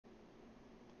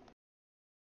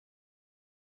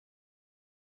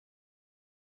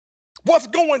What's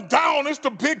going down? It's the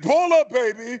big baller,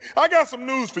 baby. I got some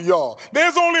news for y'all.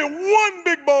 There's only one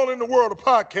big baller in the world of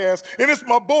podcasts, and it's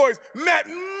my boys, Matt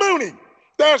Mooney.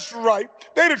 That's right.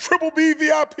 They the Triple B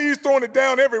VIPs throwing it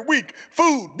down every week.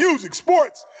 Food, music,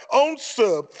 sports on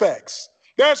Subfacts.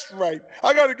 That's right.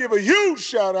 I got to give a huge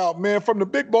shout out, man, from the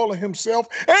big baller himself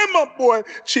and my boy,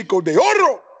 Chico de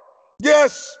Oro.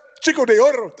 Yes, Chico de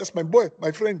Oro. That's my boy,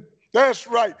 my friend. That's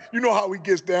right. You know how he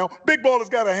gets down. Big Baller's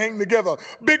got to hang together.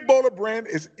 Big Baller brand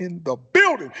is in the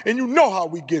building, and you know how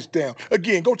he gets down.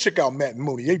 Again, go check out Matt and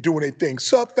Mooney. They doing their thing.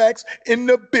 Subfacts in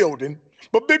the building.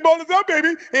 But Big Baller's out,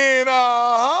 baby. And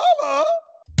holla.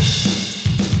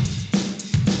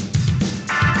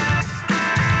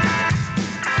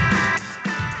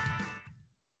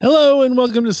 Hello and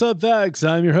welcome to Subfacts.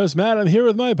 I'm your host, Matt. I'm here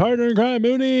with my partner in crime,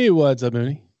 Mooney. What's up,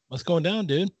 Mooney? What's going down,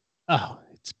 dude? Oh,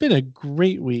 it's been a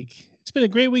great week. It's been a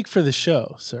great week for the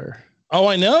show, sir. Oh,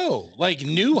 I know. Like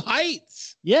new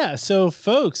heights. Yeah. So,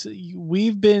 folks,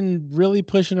 we've been really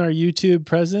pushing our YouTube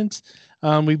presence.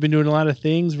 We've been doing a lot of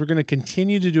things. We're going to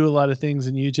continue to do a lot of things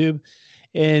in YouTube.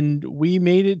 And we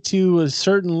made it to a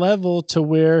certain level to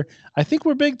where I think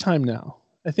we're big time now.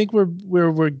 I think we're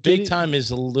big time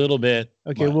is a little bit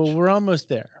okay. much. Well, we're almost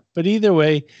there, but either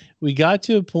way, we got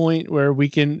to a point where we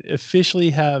can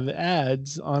officially have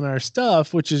ads on our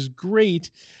stuff, which is great.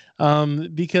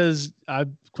 Because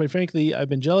quite frankly, I've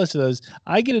been jealous of those.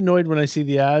 I get annoyed when I see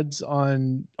the ads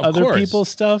on other people's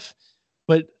stuff,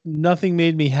 but nothing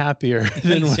made me happier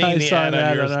than when I saw an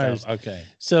ad on ours. Okay.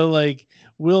 So like,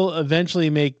 we'll eventually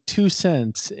make 2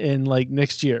 cents in like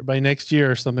by next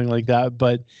year or something like that.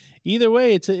 But either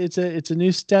way, it's a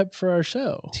new step for our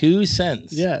show. 2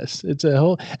 cents. Yes. It's a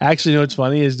whole, actually, you know, what's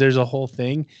funny is there's a whole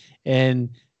thing. And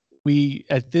we,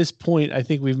 at this point, I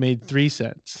think we've made 3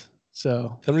 cents.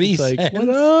 So 3 cents. Like, what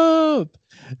up?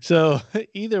 So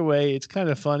either way, it's kind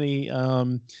of funny.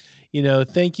 You know,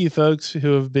 thank you folks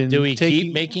who have been. Do we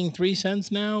keep making 3 cents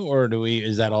now, or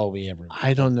is that all we ever?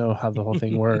 I don't know how the whole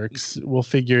thing works. We'll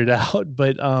figure it out.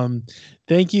 But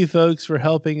thank you folks for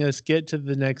helping us get to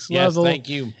the next level. Thank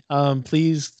you.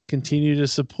 Please continue to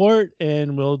support,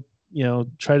 and we'll, you know,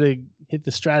 try to hit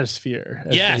the stratosphere,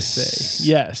 as they say.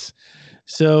 Yes.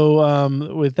 So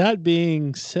with that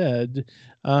being said,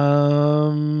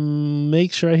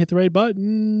 make sure I hit the right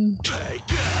button.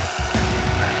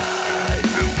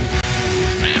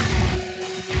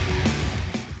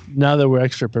 Now that we're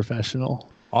extra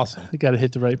professional. Awesome. I got to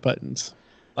hit the right buttons.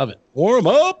 Love it. Warm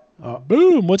up.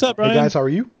 Boom. What's up, Brian? Hey guys, how are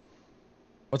you?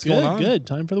 What's going on? Good.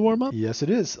 Time for the warm up. Yes, it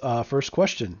is. First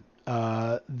question.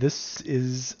 This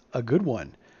is a good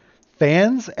one.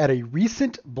 Fans at a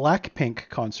recent Blackpink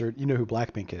concert. You know who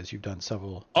Blackpink is. You've done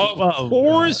several. Oh, of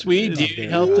course we do. They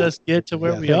helped us get to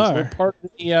where we are. We're part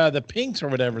of the Pinks or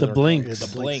whatever. The Blinks.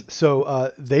 The Blinks.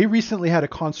 So they recently had a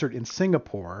concert in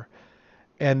Singapore,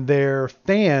 and their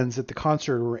fans at the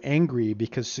concert were angry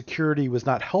because security was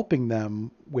not helping them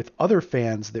with other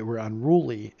fans that were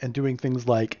unruly and doing things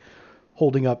like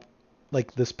holding up,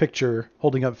 like this picture,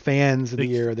 holding up fans in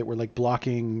the air that were like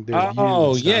blocking their view.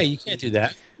 Oh, yeah, you can't do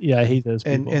that. Yeah, I hate those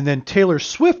people. And then Taylor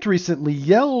Swift recently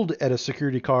yelled at a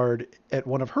security guard at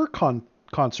one of her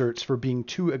concerts for being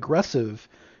too aggressive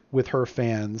with her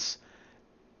fans.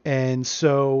 And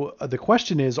so the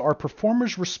question is, are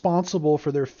performers responsible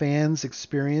for their fans'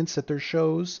 experience at their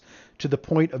shows to the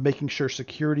point of making sure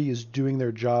security is doing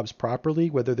their jobs properly,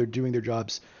 whether they're doing their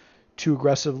jobs too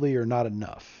aggressively or not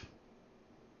enough?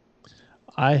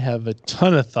 I have a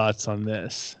ton of thoughts on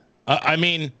this. I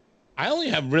mean, I only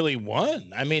have really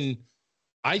one. I mean,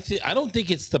 I don't think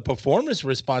it's the performer's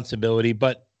responsibility,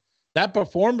 but that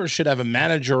performer should have a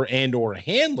manager and or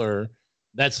handler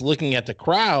that's looking at the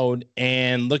crowd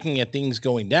and looking at things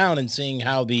going down and seeing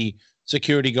how the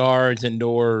security guards and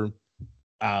or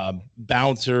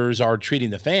bouncers are treating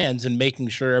the fans and making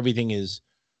sure everything is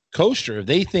kosher. If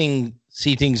they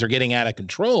see things are getting out of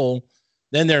control,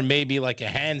 then there may be like a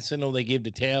hand signal they give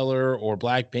to Taylor or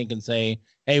Blackpink and say,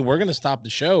 hey, we're going to stop the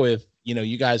show if, you know,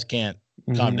 you guys can't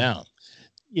calm down.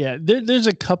 Yeah, there's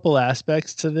a couple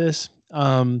aspects to this.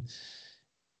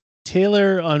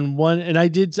 Taylor on one, and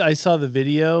I saw the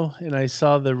video and I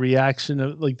saw the reaction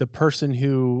of like the person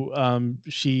who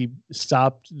she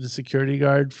stopped the security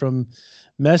guard from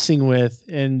messing with,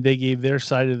 and they gave their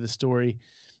side of the story.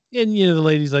 And, you know, the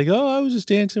lady's like, oh, I was just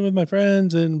dancing with my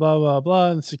friends and blah, blah, blah.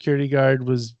 And the security guard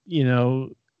was, you know,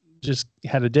 just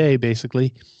had a day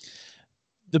basically.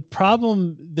 The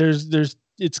problem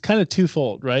it's kind of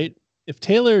twofold, right? If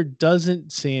Taylor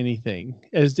doesn't say anything,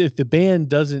 as if the band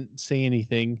doesn't say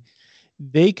anything,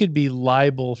 they could be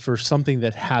liable for something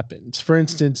that happens. For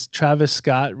instance, Travis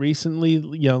Scott recently,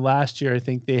 last year, I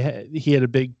think he had a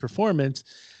big performance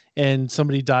and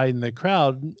somebody died in the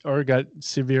crowd or got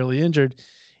severely injured.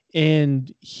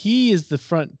 And he is the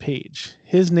front page.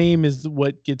 His name is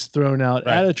what gets thrown out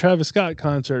at a Travis Scott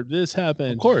concert. This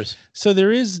happened. Of course. So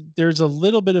there's a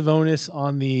little bit of onus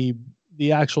on the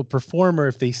actual performer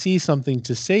if they see something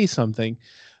to say something.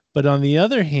 But on the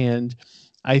other hand,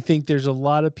 I think there's a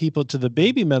lot of people to the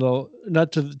baby metal,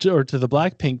 to the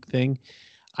Blackpink thing.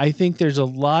 I think there's a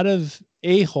lot of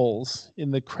a-holes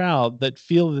in the crowd that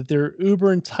feel that they're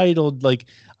uber entitled. Like,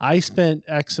 I spent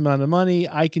X amount of money,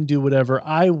 I can do whatever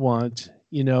I want,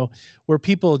 where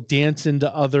people dance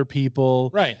into other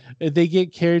people. Right. They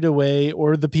get carried away,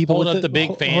 or the people hold up the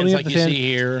big fans like you see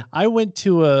here. I went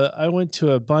to a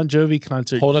Bon Jovi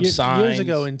concert years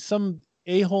ago, and some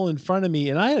a-hole in front of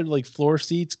me, and I had like floor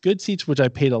seats, good seats, which I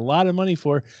paid a lot of money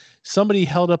for. Somebody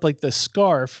held up like the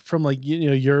scarf from like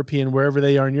European, wherever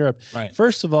they are in Europe. Right.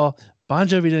 First of all, Bon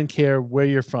Jovi doesn't care where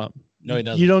you're from. No, he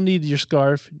doesn't. You don't need your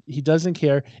scarf. He doesn't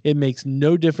care. It makes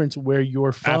no difference where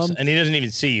you're from. And he doesn't even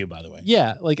see you, by the way.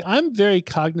 Yeah, like I'm very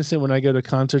cognizant when I go to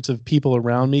concerts of people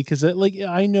around me, because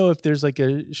I know if there's like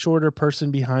a shorter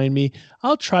person behind me,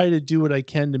 I'll try to do what I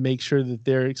can to make sure that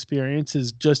their experience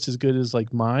is just as good as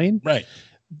like mine. Right.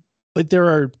 But there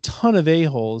are a ton of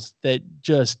a-holes that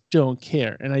just don't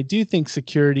care. And I do think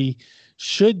security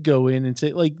should go in and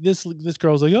say, like, this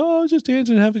girl's like, oh, I was just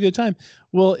dancing and having a good time.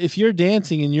 Well, if you're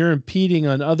dancing and you're impeding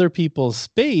on other people's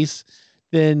space,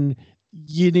 then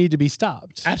you need to be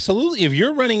stopped. Absolutely. If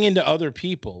you're running into other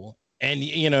people and,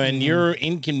 and you're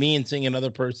inconveniencing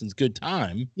another person's good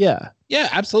time. Yeah. Yeah,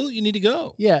 absolutely. You need to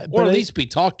go. Yeah. Or at least be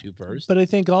talked to first. But I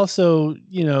think also,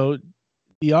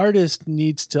 the artist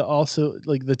needs to also,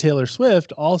 like the Taylor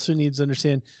Swift, also needs to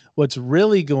understand what's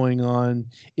really going on.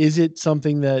 Is it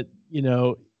something that,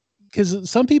 because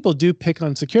some people do pick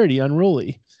on security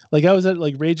unruly. Like I was at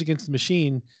like Rage Against the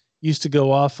Machine used to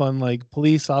go off on like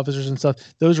police officers and stuff.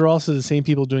 Those are also the same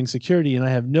people doing security. And I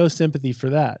have no sympathy for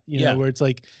that, where it's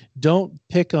like, don't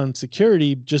pick on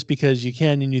security just because you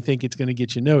can and you think it's going to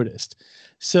get you noticed.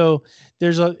 So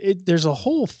there's a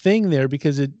whole thing there,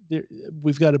 because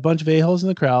we've got a bunch of a-holes in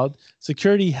the crowd.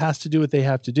 Security has to do what they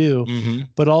have to do,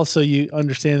 but also you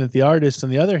understand that the artist,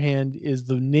 on the other hand, is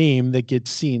the name that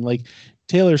gets seen. Like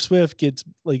Taylor Swift gets,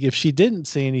 like, if she didn't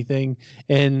say anything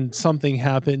and something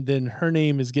happened, then her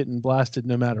name is getting blasted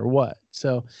no matter what.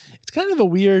 So it's kind of a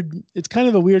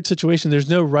weird situation. There's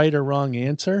no right or wrong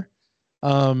answer.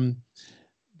 But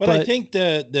I think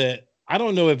I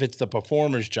don't know if it's the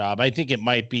performer's job. I think it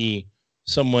might be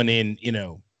someone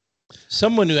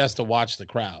someone who has to watch the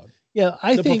crowd. Yeah,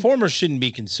 I think the performer shouldn't be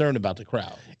concerned about the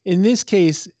crowd. In this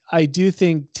case, I do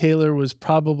think Taylor was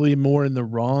probably more in the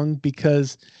wrong,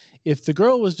 because if the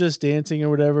girl was just dancing or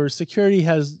whatever, security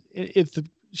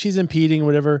she's impeding or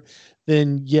whatever,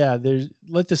 then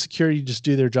let the security just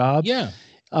do their job. Yeah.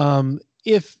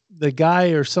 If the guy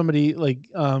or somebody like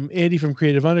Andy from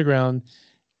Creative Underground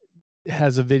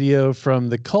has a video from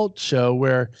the Cult show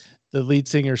where the lead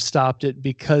singer stopped it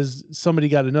because somebody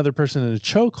got another person in a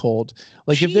chokehold.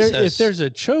 Like if there's a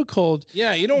chokehold,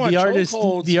 you don't want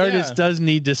chokeholds. The artist does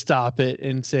need to stop it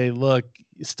and say, look,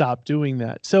 stop doing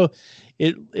that. So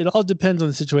it all depends on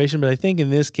the situation. But I think in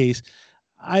this case,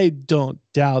 I don't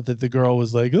doubt that the girl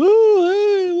was like,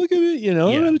 oh, hey, look at me,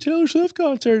 I'm at a Taylor Swift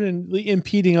concert and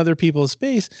impeding other people's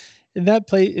space. In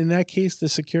that case, the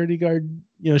security guard,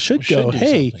 should go,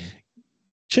 hey, something.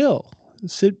 Chill,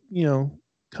 sit, calm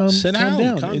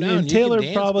down. And Taylor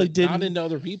probably didn't. Not into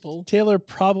other people. Taylor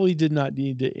probably did not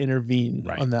need to intervene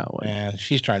on that one. Man,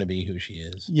 she's trying to be who she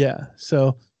is. Yeah.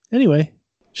 So anyway,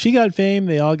 she got fame.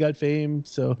 They all got fame.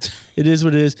 So it is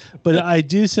what it is. But I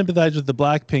do sympathize with the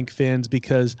Blackpink fans,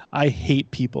 because I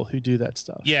hate people who do that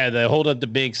stuff. Yeah, they hold up the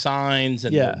big signs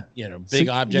and big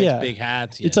objects, big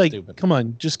hats. Yeah, it's like, stupid. Come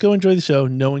on, just go enjoy the show.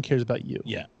 No one cares about you.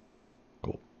 Yeah.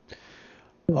 Cool.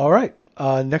 All right.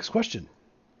 Next question.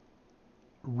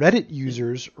 Reddit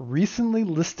users recently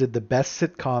listed the best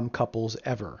sitcom couples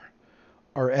ever.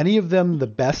 Are any of them the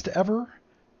best ever?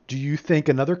 Do you think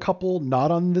another couple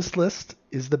not on this list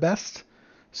is the best?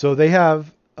 So they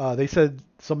said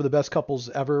some of the best couples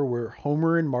ever were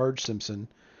Homer and Marge Simpson,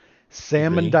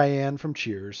 Sam and Diane from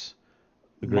Cheers,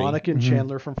 Monica and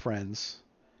Chandler from Friends.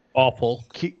 Awful.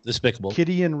 Despicable.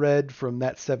 Kitty and Red from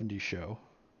That 70s Show.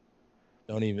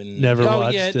 Don't even... Never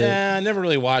watched it. I never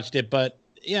really watched it, but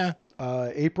yeah.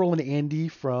 April and Andy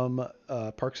from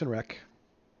Parks and Rec.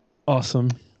 Awesome.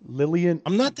 Lillian.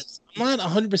 I'm not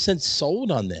 100%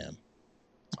 sold on them.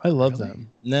 I love Really?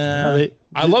 them. Nah,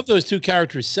 I love those two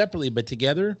characters separately, but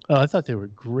together. Oh, I thought they were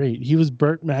great. He was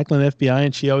Burt Macklin, FBI,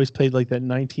 and she always played like that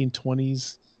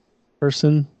 1920s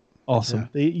person. Awesome. Yeah.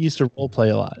 They used to role play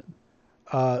a lot.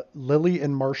 Lily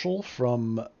and Marshall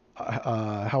from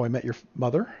How I Met Your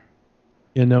Mother.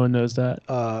 Yeah, no one knows that.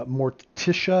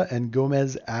 Morticia and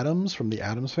Gomez Adams from the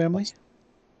Addams Family.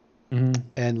 Mm-hmm.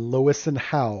 And Lois and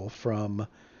Hal from,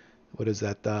 what is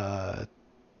that?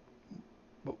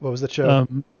 What was that show?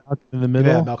 Malcolm in the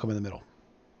Middle. Yeah, Malcolm in the Middle.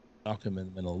 Malcolm in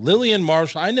the Middle. Lily and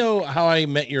Marshall. I know How I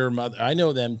Met Your Mother. I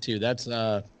know them too. That's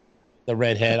the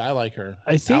redhead. I like her.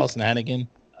 I think Allison Hannigan.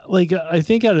 Like, I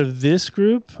think out of this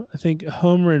group, I think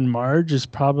Homer and Marge is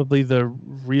probably the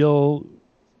real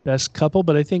best couple.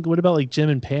 But I think, what about like Jim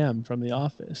and Pam from The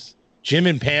Office? Jim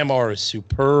and Pam are a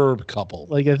superb couple.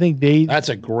 Like, I think that's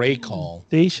a great call.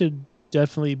 They should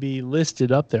definitely be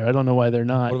listed up there. I don't know why they're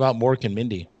not. What about Mork and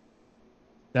Mindy?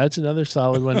 That's another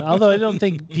solid one. Although I don't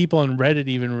think people on Reddit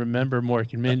even remember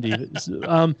Mork and Mindy.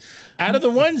 Out of the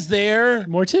ones there,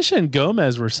 Morticia and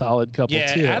Gomez were solid couple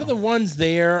too. Out of the ones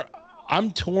there,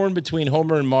 I'm torn between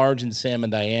Homer and Marge and Sam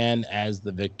and Diane as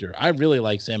the victor. I really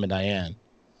like Sam and Diane.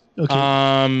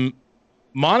 Okay.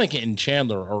 Monica and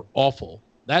Chandler are awful.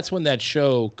 That's when that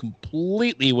show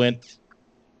completely went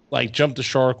like Jump the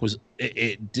Shark was.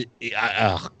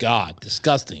 Oh God,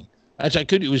 disgusting.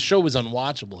 Actually, the show was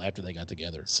unwatchable after they got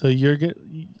together. So you're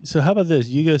good. So how about this?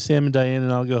 You go Sam and Diane,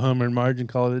 and I'll go Homer and Marge, and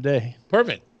call it a day.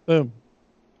 Perfect. Boom.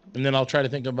 And then I'll try to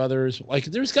think of others. Like,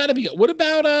 there's got to be. What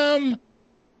about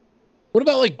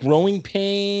like Growing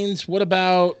Pains? What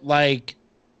about like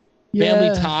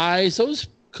Family Ties? Those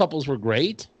couples were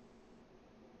great.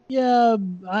 Yeah,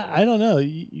 I don't know.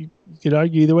 You could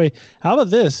argue either way. How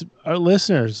about this? Our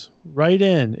listeners, write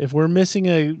in. If we're missing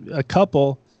a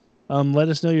couple, let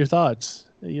us know your thoughts.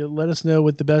 Let us know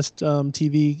what the best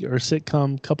TV or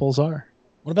sitcom couples are.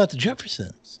 What about the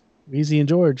Jeffersons? Weezy and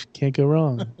George, can't go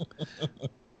wrong.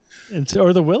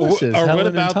 Or the Willises, or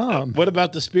Helen and Tom. What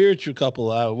about the spiritual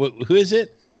couple? Who is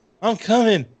it? I'm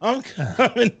coming.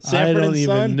 Sanford I don't even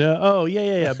Son? know. Oh,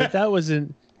 yeah. But that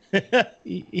wasn't.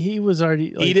 He was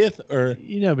already like, Edith, or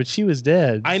but she was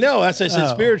dead. I know. That's why I said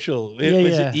spiritual. Was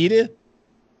it Edith?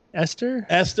 Esther.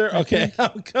 Okay,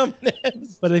 I'm coming.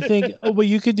 But I think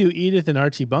you could do Edith and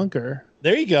Archie Bunker.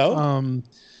 There you go.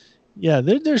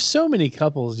 There's so many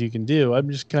couples you can do. I'm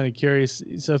just kind of curious.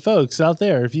 So, folks out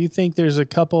there, if you think there's a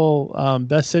couple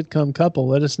best sitcom couple,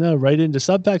 let us know. Write into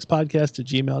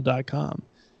subfactspodcast@gmail.com.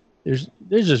 There's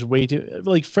just way too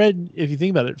like Fred. If you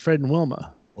think about it, Fred and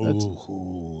Wilma.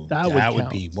 That would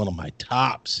be one of my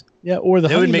tops. Yeah, or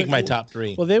they would make my top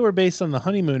three. Well, they were based on the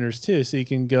Honeymooners too, so you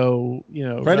can go.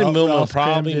 Fred and Wilma would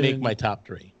probably make my top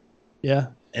three. Yeah,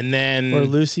 and then or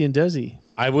Lucy and Desi.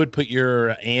 I would put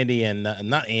your Andy and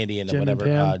not Andy and Jim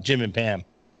and Pam.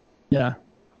 Yeah,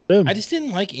 boom. I just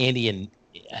didn't like Andy and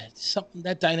something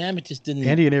that dynamic just didn't.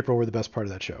 Andy and April were the best part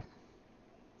of that show.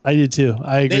 I did too.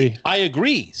 I agree. I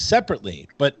agree separately,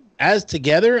 but as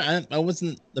together, I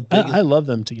wasn't the biggest. I love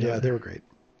them together. Yeah, they were great.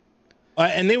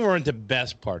 And they weren't the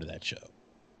best part of that show.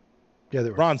 Yeah,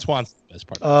 they were. Ron Swan's the best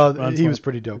part. He was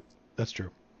pretty dope. That's true.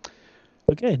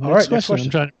 Okay. Next question. I'm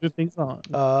trying to move things on.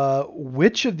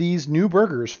 Which of these new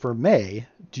burgers for May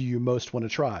do you most want to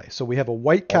try? So we have a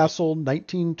White Castle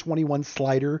 1921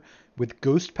 slider with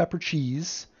ghost pepper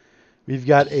cheese. We've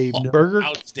got a Burger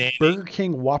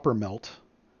King Whopper Melt.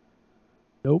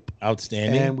 Nope.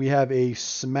 Outstanding. And we have a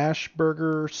Smash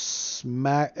Burger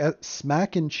Smack and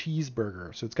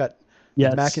Cheeseburger. So it's got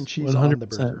mac and cheese 100%. On the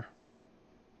burger.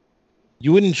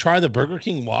 You wouldn't try the Burger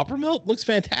King Whopper Melt? Looks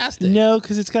fantastic. No,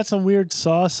 because it's got some weird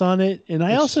sauce on it, and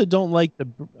I also don't like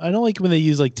when they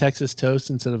use like Texas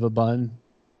toast instead of a bun.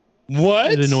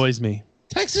 What? It annoys me.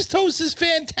 Texas toast is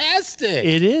fantastic.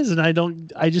 It is, and I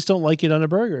just don't like it on a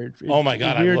burger. Oh my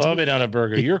God, I love it on a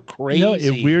burger. You're crazy. No,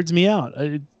 it weirds me out.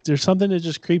 There's something that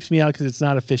just creeps me out because it's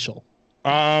not official.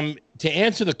 To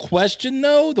answer the question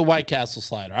though, the White Castle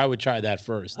slider, I would try that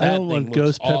first. I don't want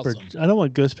ghost pepper. I don't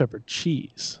want ghost pepper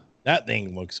cheese. That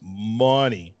thing looks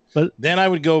money. But then I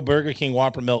would go Burger King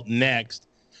Whopper Melt next.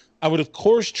 I would of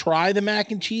course try the mac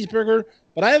and cheese burger,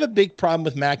 but I have a big problem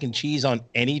with mac and cheese on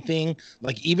anything,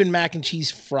 like even mac and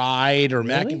cheese fried or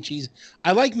mac and cheese.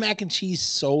 I like mac and cheese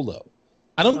solo.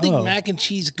 I don't think mac and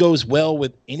cheese goes well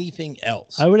with anything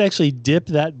else. I would actually dip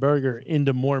that burger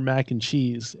into more mac and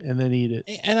cheese and then eat it.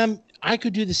 And I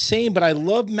could do the same, but I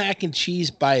love mac and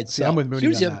cheese by itself. See, I'm with Mooney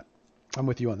on that. I'm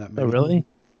with you on that, Mooney. Oh, really?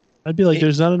 I'd be like,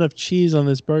 there's not enough cheese on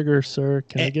this burger, sir.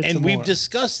 Can I get some more? And we've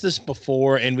discussed this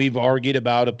before, and we've argued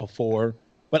about it before,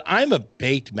 but I'm a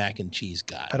baked mac and cheese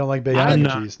guy. I don't like baked mac and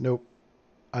cheese. Nope.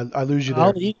 I lose you there.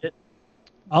 I'll eat it.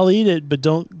 I'll eat it, but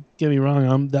don't get me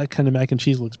wrong. That kind of mac and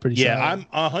cheese looks pretty solid. I'm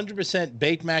 100%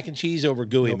 baked mac and cheese over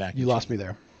gooey mac and cheese. You lost me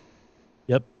there.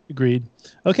 Yep, agreed.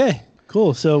 Okay,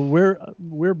 cool. So we're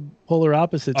polar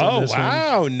opposites. Oh, on this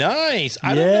wow, one. Nice.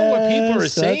 I don't know what people are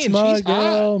saying. My She's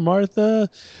girl, hot. Martha.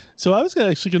 So I was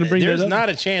actually going to bring that up. There's not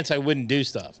a chance I wouldn't do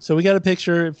stuff. So we got a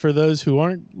picture for those who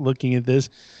aren't looking at this.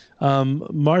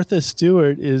 Martha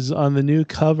Stewart is on the new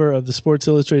cover of the Sports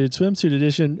Illustrated swimsuit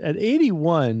edition at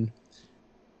 81.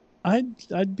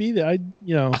 I'd be there.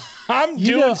 I'm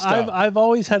doing stuff. I've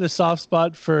always had a soft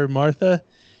spot for Martha,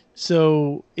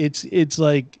 so it's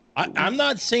like I'm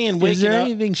not saying waking up. Is there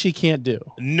anything she can't do?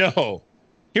 No.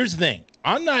 Here's the thing.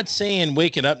 I'm not saying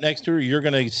waking up next to her, you're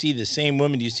going to see the same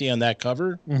woman you see on that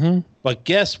cover. Mm-hmm. But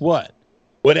guess what?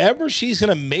 Whatever she's going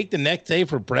to make the next day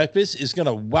for breakfast is going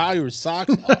to wow your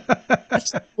socks off.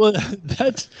 That's one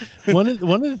of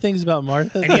the things about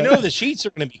Martha. And you know the sheets are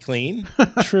going to be clean.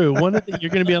 True. You're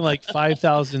going to be on like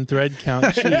 5,000 thread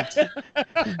count sheets.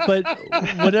 But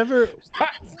whatever.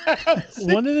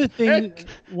 One of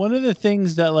the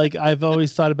things that like I've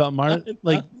always thought about Martha,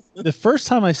 like the first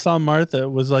time I saw Martha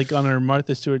was like on her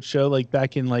Martha Stewart show, like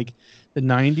back in like the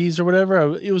 90s or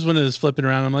whatever. It was when it was flipping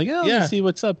around. I'm like, let's see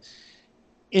what's up.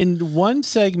 In one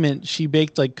segment, she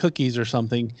baked like cookies or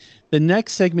something. The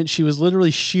next segment, she was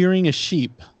literally shearing a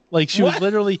sheep. Like she was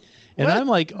literally, and I'm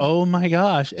like, oh my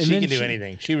gosh. And she can do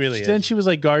anything. She really is. Then she was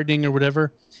like gardening or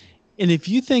whatever. And if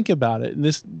you think about it, and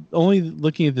this only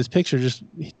looking at this picture just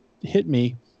hit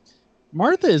me,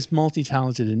 Martha is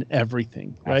multi-talented in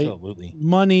everything, right? Absolutely.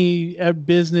 Money,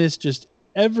 business, just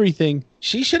everything.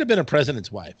 She should have been a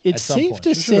president's wife. It's safe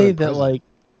to say that like,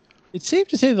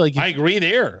 I agree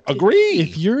there. Agreed.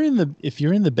 If you're in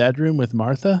the bedroom with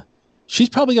Martha, she's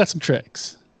probably got some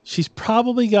tricks. She's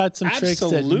probably got some tricks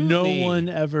that no one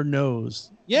ever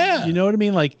knows. Yeah. You know what I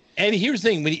mean? Like, and here's the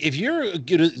thing: if you're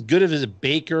good as a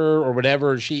baker or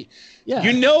whatever, she's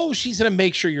going to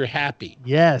make sure you're happy.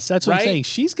 Yes, that's what I'm saying.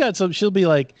 She's got some. She'll be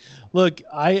like, look,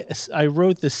 I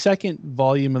wrote the second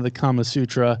volume of the Kama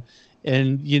Sutra,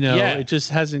 and it just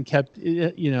hasn't kept.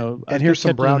 And here's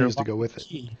some brownies to go with it.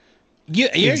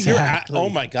 Exactly. Oh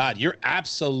my God, you're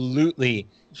absolutely.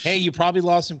 Hey, you probably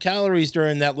lost some calories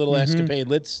during that little escapade.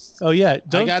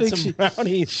 I got some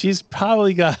brownies. She's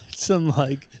probably got some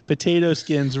like potato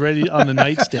skins ready on the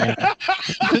nightstand,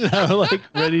 like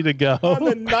ready to go. On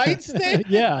the nightstand?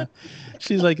 Yeah.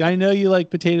 She's like, I know you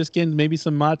like potato skins, maybe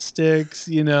some mott sticks,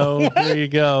 there you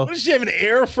go. What, does she have an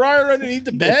air fryer underneath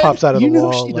the bed? It pops out of the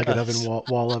wall like an oven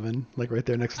wall oven, like right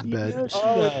there next to the bed.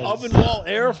 Oven wall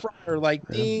air fryer, like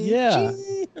ding. Yeah.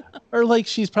 Or like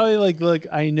she's probably like, look,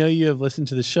 I know you have listened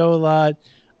to the show a lot.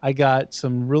 I got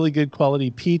some really good quality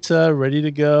pizza ready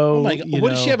to go. Oh my God. What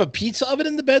does she have, a pizza oven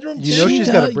in the bedroom? She's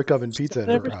got a brick oven pizza in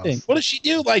her house. What does she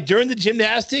do? Like during the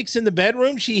gymnastics in the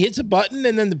bedroom, she hits a button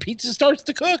and then the pizza starts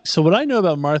to cook? So what I know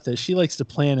about Martha, she likes to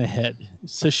plan ahead.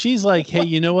 So she's like, hey,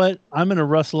 you know what? I'm going to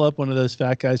rustle up one of those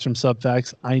fat guys from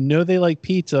Subfacts. I know they like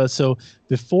pizza. So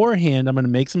beforehand, I'm going to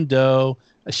make some dough.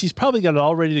 She's probably got it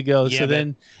all ready to go. Yeah, so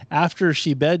then after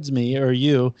she beds me or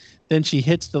you, then she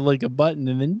hits a button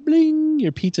and then bling,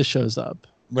 your pizza shows up.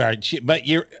 Right.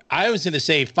 I was going to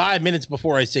say 5 minutes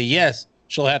before I say yes,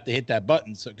 she'll have to hit that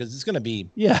button. So, cause it's going to be.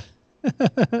 Yeah.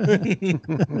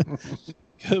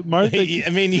 Martha. I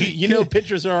mean,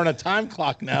 pictures are on a time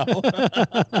clock now.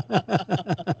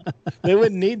 They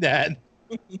wouldn't need that.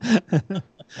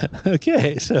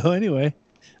 Okay. So anyway.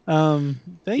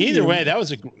 Either way,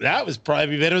 that was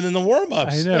probably better than the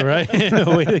warm-ups. I know, right?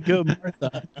 Way to go,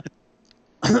 Martha.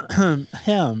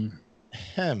 Hem.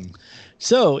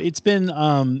 So it's been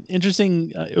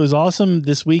interesting. It was awesome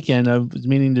this weekend. I was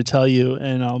meaning to tell you,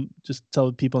 and I'll just tell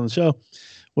the people on the show.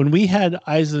 When we had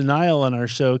Eyes of the Nile on our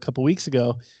show a couple weeks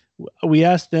ago, we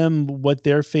asked them what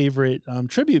their favorite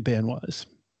tribute band was,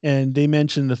 and they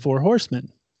mentioned the Four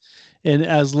Horsemen. And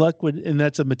and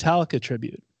that's a Metallica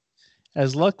tribute.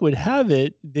 As luck would have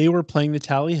it, they were playing the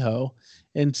Tally Ho.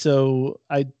 And so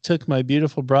I took my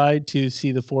beautiful bride to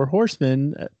see the Four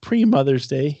Horsemen pre-Mother's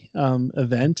Day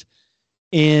event.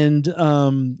 And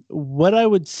what I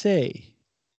would say,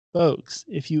 folks,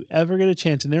 if you ever get a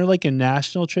chance, and they're like a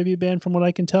national tribute band from what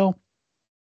I can tell,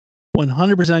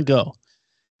 100% go.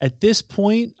 At this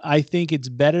point, I think it's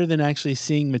better than actually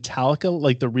seeing Metallica,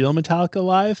 like the real Metallica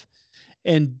live.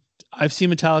 And I've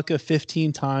seen Metallica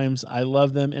 15 times. I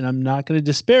love them, and I'm not going to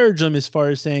disparage them as far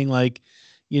as saying like,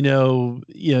 I'm not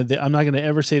going to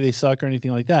ever say they suck or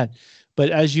anything like that.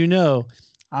 But as you know,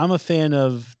 I'm a fan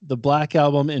of the Black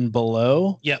Album and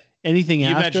below. Yep. Anything you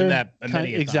after mentioned that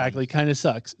exactly kind of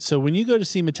sucks. So when you go to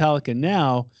see Metallica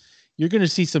now, you're going to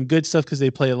see some good stuff because they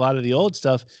play a lot of the old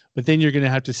stuff, but then you're going to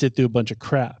have to sit through a bunch of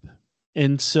crap.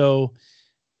 And so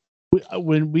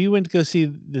when we went to go see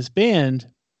this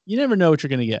band, you never know what you're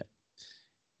going to get.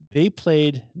 They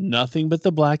played nothing but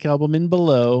the Black Album and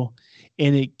below,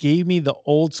 and it gave me the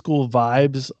old school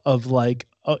vibes of like,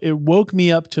 it woke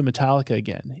me up to Metallica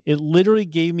again. It literally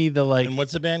gave me the like. And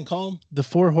what's the band called? The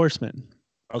Four Horsemen.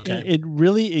 Okay.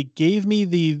 It gave me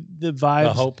the vibes,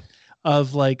 the hope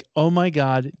of like, oh my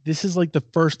God, this is like the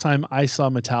first time I saw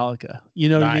Metallica. You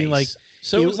know what I mean? Like,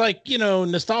 so it was like,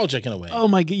 nostalgic in a way. Oh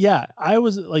my God. Yeah. I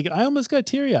was like, I almost got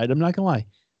teary eyed. I'm not gonna lie.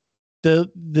 The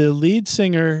lead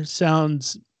singer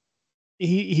sounds,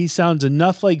 he sounds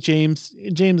enough like James.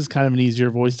 James is kind of an easier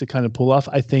voice to kind of pull off,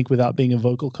 I think, without being a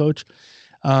vocal coach.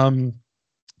 The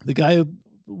guy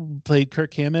who played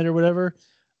Kirk Hammett or whatever,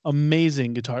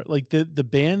 amazing guitar. Like the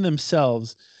band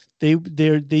themselves, they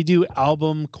do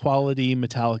album quality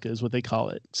Metallica is what they call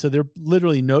it. So they're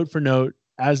literally note for note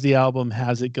as the album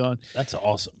has it gone. That's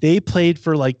awesome. They played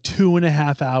for like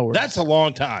 2.5 hours. That's a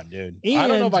long time, dude. And I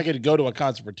don't know if I could go to a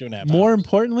concert for 2.5 hours. More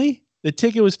importantly, the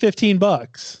ticket was $15.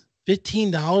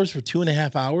 $15 for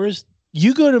 2.5 hours.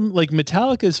 You go to like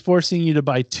Metallica is forcing you to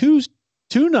buy two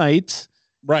nights,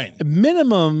 right?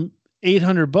 Minimum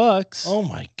 $800. Oh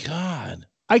my God.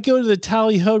 I go to the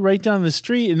Tally Ho right down the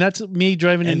street, and that's me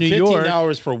driving to New York.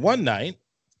 $15 for one night.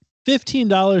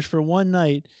 $15 for one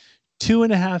night,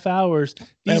 2.5 hours.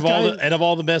 And of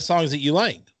all the best songs that you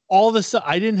like. All the stuff.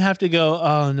 I didn't have to go,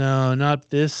 oh no, not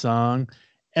this song.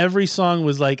 Every song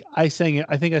was like, I sang it.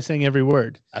 I think I sang every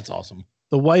word. That's awesome.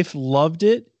 The wife loved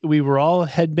it. We were all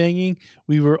headbanging.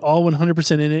 We were all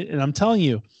 100% in it. And I'm telling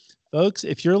you, folks,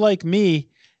 if you're like me,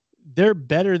 they're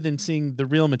better than seeing the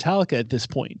real Metallica at this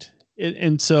point.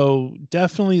 And so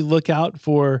definitely look out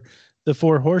for the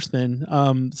Four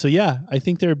Horsemen. So yeah, I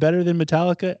think they're better than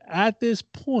Metallica at this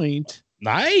point.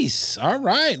 Nice. All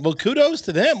right. Well, kudos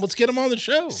to them. Let's get them on the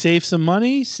show. Save some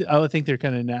money. I think they're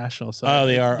kind of national. So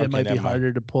they are. It might be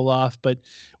harder to pull off. But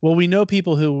we know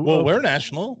people who. Well, we're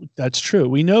national. That's true.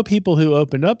 We know people who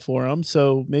opened up for them.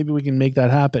 So maybe we can make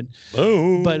that happen.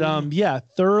 Boom. But yeah,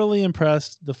 thoroughly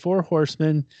impressed. The Four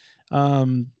Horsemen.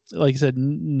 Like I said,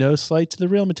 no slight to the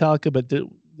real Metallica, but they're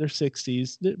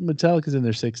 60s. Metallica's in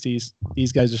their 60s.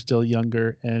 These guys are still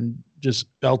younger and just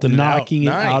knocking it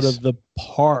out of the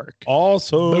park.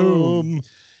 Awesome. Boom.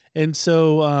 And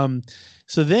so,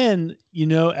 so then,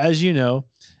 as you know,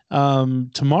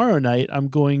 tomorrow night I'm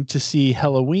going to see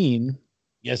Halloween.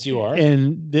 Yes, you are.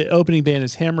 And the opening band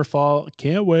is Hammerfall.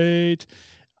 Can't wait.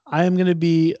 I am going to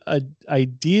be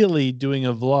ideally doing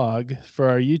a vlog for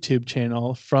our YouTube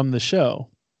channel from the show.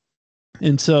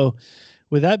 And so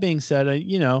with that being said, I'm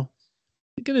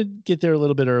going to get there a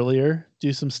little bit earlier,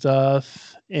 do some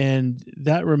stuff. And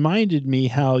that reminded me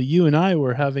how you and I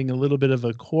were having a little bit of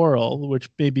a quarrel, which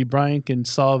maybe Brian can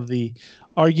solve the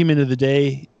argument of the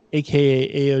day,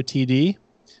 AKA AOTD,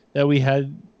 that we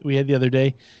had the other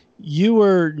day. You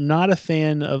were not a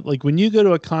fan of, like, when you go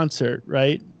to a concert,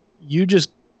 right? You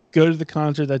just go to the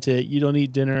concert. That's it. You don't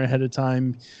eat dinner ahead of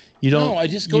time. You don't. No, I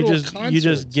just go to a concert. You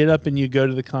just get up and you go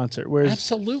to the concert.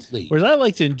 Absolutely. Whereas I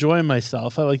like to enjoy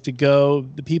myself. I like to go.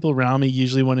 The people around me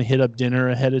usually want to hit up dinner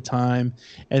ahead of time,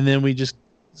 and then we just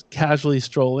casually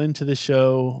stroll into the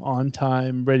show on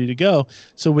time, ready to go.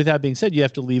 So with that being said, you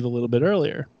have to leave a little bit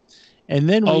earlier, and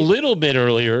then a little bit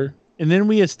earlier, and then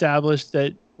we established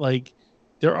that like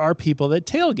there are people that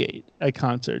tailgate at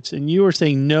concerts, and you were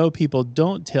saying no, people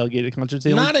don't tailgate at concerts.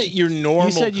 Not at your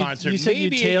normal concert.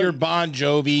 Maybe at your Bon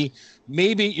Jovi,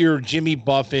 maybe at your Jimmy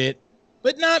Buffett,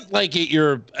 but not like at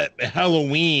your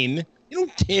Halloween. You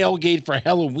don't tailgate for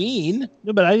Halloween.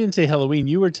 No, but I didn't say Halloween.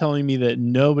 You were telling me that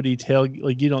nobody you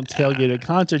don't tailgate at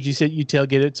concerts. You said you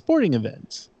tailgate at sporting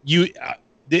events.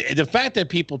 The fact that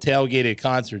people tailgate at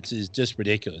concerts is just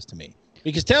ridiculous to me,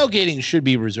 because tailgating should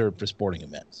be reserved for sporting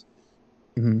events.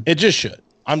 Mm-hmm. It just should.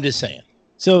 I'm just saying.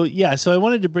 So yeah, so I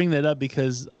wanted to bring that up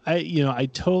because I'm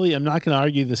not going to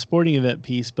argue the sporting event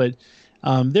piece, but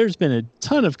there's been a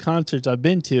ton of concerts I've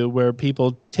been to where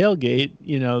people tailgate,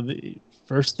 the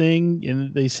first thing,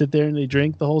 and they sit there and they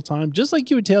drink the whole time, just like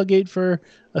you would tailgate for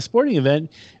a sporting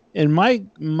event. And my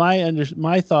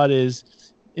thought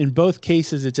is, in both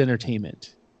cases, it's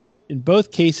entertainment. In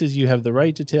both cases, you have the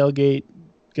right to tailgate,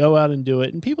 go out and do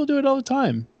it, and people do it all the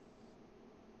time.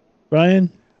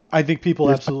 Brian? I think people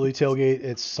absolutely tailgate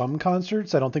at some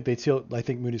concerts. I don't think I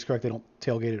think Mooney's correct. They don't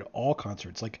tailgate at all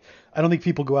concerts. Like, I don't think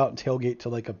people go out and tailgate to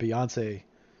like a Beyonce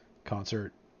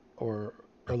concert or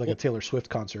like a Taylor Swift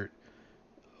concert.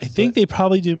 I think they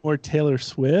probably do more Taylor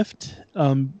Swift.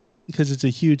 because it's a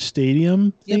huge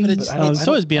stadium. Yeah, thing. but it's-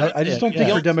 So is Beyonce. I just don't think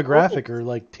yeah. for demographic or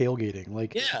like tailgating,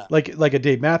 like Yeah. like a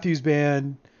Dave Matthews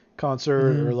Band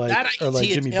concert Mhm. or like That I can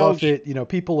see a Jimmy tailgate. Buffett. You know,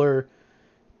 people are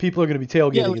going to be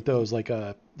tailgating Yeah, at those, like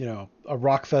a a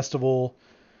rock festival,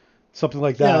 something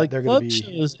like Yeah, that. like They're going club to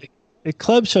be. shows. At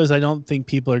club shows, I don't think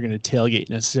people are going to tailgate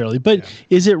necessarily. But Yeah.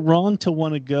 is it wrong to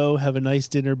want to go have a nice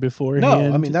dinner beforehand?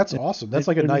 No, I mean that's awesome. That's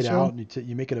like a during the night show? out, and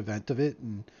you make an event of it,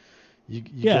 and you go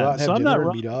out Yeah, and so have I'm not dinner and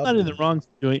wrong. meet I'm up. not in the wrong for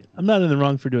doing. I'm not in the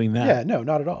wrong for doing that. Yeah, no,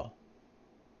 not at all.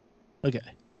 Okay.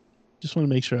 Just want to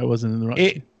make sure I wasn't in the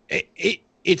wrong.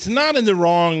 It's not in the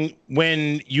wrong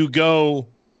when you go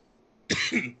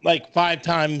like 5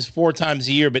 times, 4 times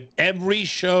a year, but every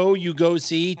show you go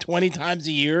see 20 times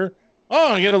a year.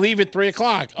 Oh, I got to leave at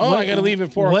 3:00. Oh, I got to leave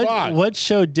at 4:00. What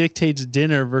show dictates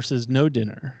dinner versus no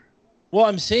dinner? What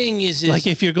I'm saying is Like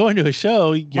if you're going to a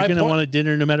show, you're My going to point- want a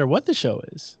dinner no matter what the show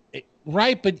is.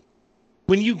 right, but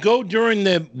when you go during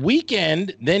the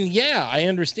weekend, then yeah, I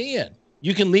understand.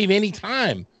 You can leave any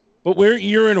time. But where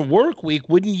you're in a work week,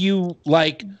 wouldn't you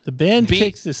like The band Be-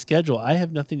 picks the schedule. I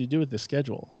have nothing to do with the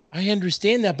schedule. I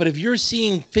understand that, but if you're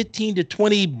seeing 15 to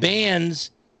 20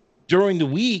 bands during the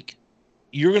week,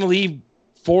 you're going to leave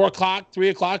 4:00,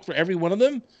 3:00 for every one of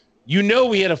them. You know,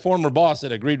 we had a former boss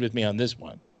that agreed with me on this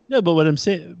one. No, but what I'm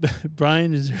saying,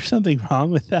 Brian, is there something wrong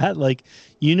with that? Like,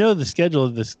 the schedule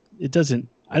of this. It doesn't.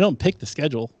 I don't pick the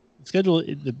schedule. The schedule.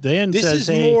 The band This says, is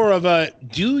 "Hey, more of a,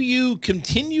 do you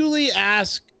continually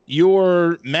ask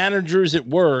your managers at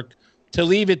work to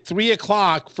leave at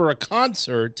 3:00 for a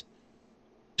concert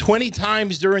 20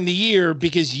 times during the year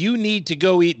because you need to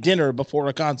go eat dinner before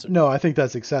a concert? No, I think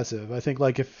that's excessive. I think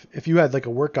like if you had like a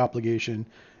work obligation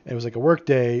and it was like a work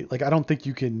day, like I don't think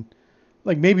you can,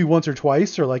 like maybe once or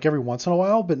twice or like every once in a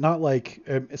while, but not like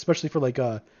especially for like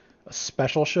a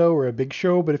special show or a big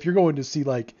show. But if you're going to see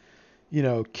like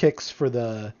Kicks for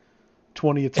the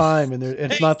 20th time and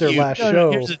it's not their last No,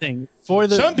 show. here's the thing. For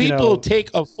the Some people take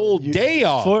a full day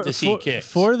off to see Kicks.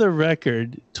 For the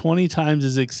record, 20 times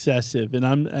is excessive, and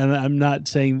I'm not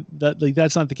saying that like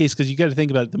that's not the case because you got to think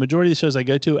about it. The majority of the shows I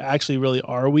go to actually really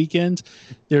are weekends.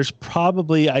 There's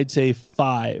probably I'd say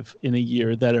 5 in a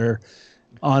year that are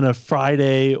on a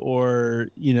Friday or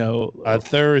a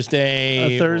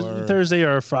Thursday, Thursday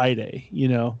or a Friday.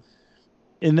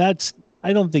 And that's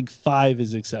I don't think 5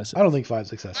 is excessive. I don't think 5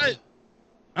 is excessive.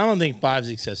 I don't think 5 is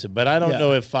excessive, but I don't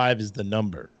know if 5 is the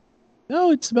number.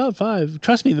 No, it's about 5.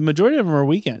 Trust me, the majority of them are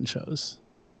weekend shows.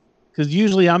 Because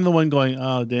usually I'm the one going,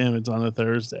 oh, damn, it's on a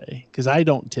Thursday. Because I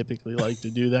don't typically like to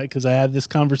do that because I have this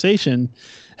conversation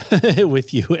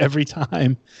with you every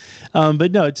time.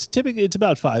 But no, it's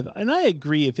about 5. And I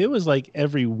agree. If it was like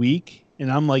every week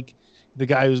and I'm like the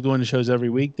guy who's going to shows every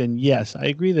week, then yes, I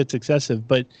agree that's excessive.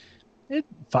 But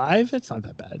 5, it's not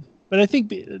that bad. But I think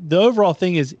the overall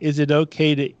thing is it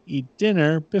okay to eat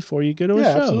dinner before you go to a show?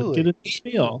 Absolutely. Get a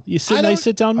meal. You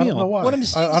sit down I meal. don't know why. What I'm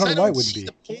saying I don't is know why it see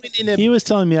wouldn't the be. point in it. He was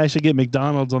telling me I should get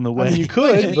McDonald's on the way. I mean, you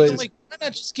could, I'm but like, why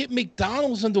not just get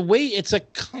McDonald's on the way? It's a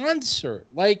concert.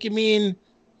 Like, I mean,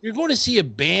 you're going to see a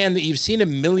band that you've seen a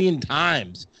million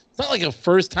times. It's not like a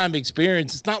first time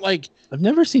experience. It's not like I've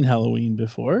never seen Halloween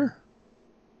before.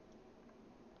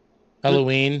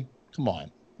 Halloween. Come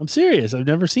on. I'm serious. I've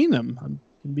never seen them.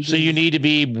 So you need to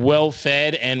be well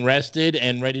fed and rested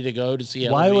and ready to go to see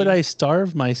Halloween. Why would I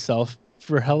starve myself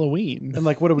for Halloween? and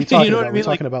like what are we talking You know about? what I Are we mean?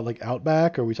 talking about like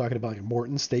Outback? Or are we talking about like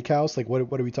Morton's Steakhouse? Like what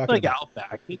are we talking Like about?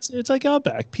 Outback. It's like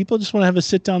Outback. People just want to have a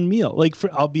sit down meal. Like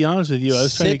I'll be honest with you. I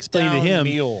was trying to explain to Sit-down him.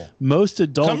 meal. Most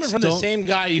adults Coming from don't. the same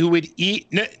guy who would eat.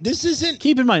 No, this isn't.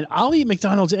 Keep in mind, I'll eat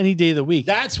McDonald's any day of the week.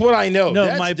 That's what I know. No,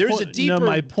 There's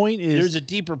my point is there's a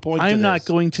deeper point. I'm to not this.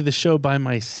 going to the show by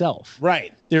myself.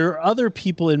 Right. There are other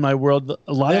people in my world,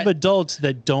 a lot of adults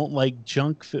that don't like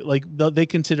junk food. Like they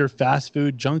consider fast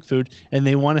food junk food, and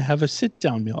they want to have a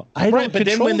sit-down meal. But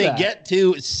then when they get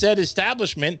to said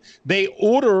establishment, they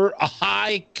order a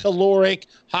high caloric,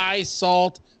 high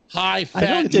salt, high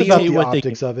fat It's They about say the what they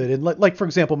optics of it. And like for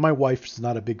example, my wife's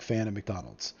not a big fan of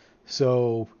McDonald's.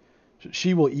 So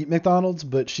she will eat McDonald's,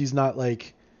 but she's not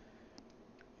like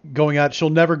going out.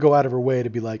 She'll never go out of her way to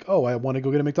be like, oh, I want to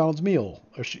go get a McDonald's meal.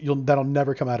 Or that'll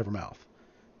never come out of her mouth.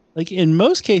 Like in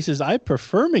most cases, I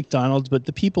prefer McDonald's, but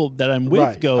the people that I'm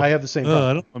with go, I have the same oh, problem.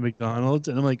 I don't want McDonald's.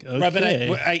 And I'm like, okay. Right,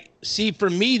 but I see, for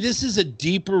me, this is a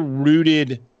deeper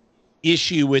rooted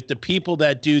issue with the people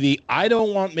that do the I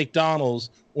don't want McDonald's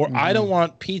or I don't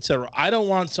want pizza or I don't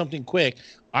want something quick.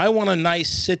 I want a nice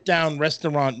sit down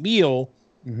restaurant meal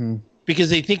because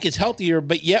they think it's healthier.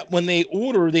 But yet when they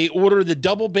order the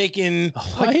double bacon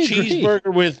I agree.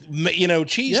 cheeseburger with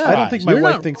cheese fries. I don't think my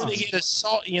wife thinks They it's, get a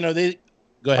salt,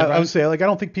 Go ahead. I would say, like, I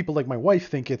don't think people like my wife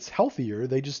think it's healthier.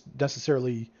 They just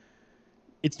necessarily.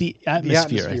 It's the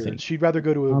atmosphere. I think she'd rather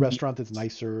go to a restaurant that's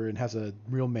nicer and has a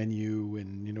real menu,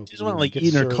 and she doesn't want to like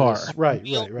eat in her car. Right.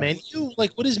 Menu?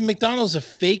 Like, what is McDonald's, a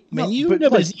fake menu? But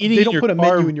no, but it's eating they don't in put a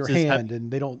car menu in your hand,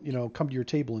 and they don't come to your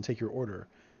table and take your order.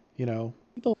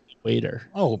 Waiter.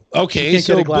 Oh, okay. You can't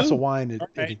get a glass of wine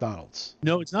at McDonald's.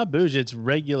 No, it's not bougie. It's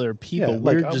regular people.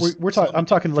 Yeah, we're talking. I'm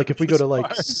talking like if we go to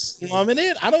like slumming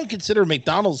it. I don't consider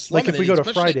McDonald's slumming like if we go to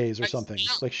especially Fridays or something.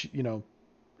 Like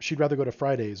she'd rather go to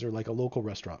Fridays or like a local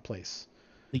restaurant place.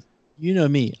 You know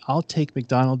me, I'll take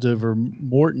McDonald's over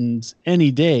Morton's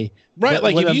any day. Right,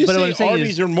 but like if you say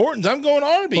Arby's or Morton's, I'm going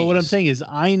Arby's. But what I'm saying is,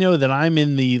 I know that I'm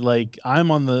in the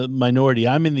I'm on the minority.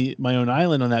 I'm in my own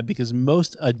island on that because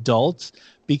most adults,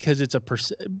 because it's a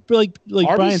like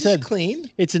Arby's Brian said,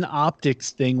 clean. It's an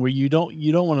optics thing where you don't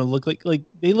want to look like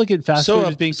they look at fast food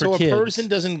as being for kids. So a person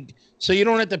doesn't. So you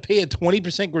don't have to pay a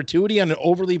 20% gratuity on an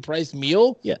overly priced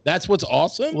meal. Yeah, that's what's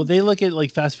awesome. Well, they look at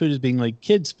like fast food as being like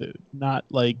kids food, not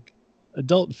like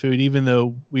adult food, even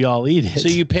though we all eat it. So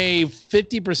you pay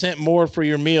 50% more for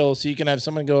your meal so you can have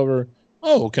someone go over,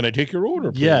 oh, can I take your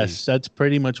order, please? Yes, that's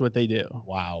pretty much what they do.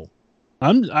 Wow.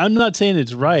 I'm not saying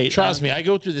it's right. Trust me, I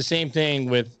go through the same thing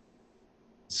with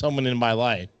someone in my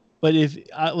life. But if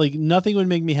nothing would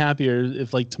make me happier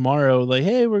if like tomorrow, like,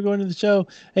 hey, we're going to the show.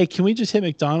 Hey, can we just hit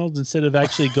McDonald's instead of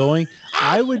actually going?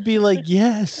 I would be like,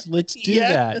 yes, let's do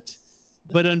that.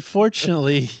 But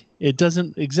unfortunately, it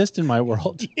doesn't exist in my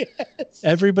world. Yes.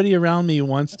 Everybody around me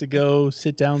wants to go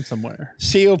sit down somewhere.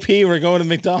 COP, we're going to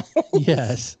McDonald's.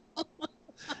 Yes.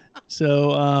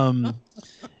 So,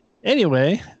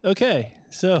 anyway, okay.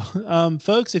 So,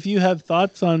 folks, if you have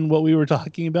thoughts on what we were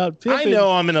talking about, I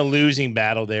know I'm in a losing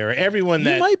battle there. Everyone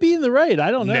that you might be in the right.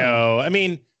 I don't know. No, I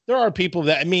mean, there are people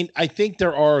that, I think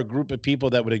there are a group of people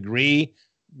that would agree,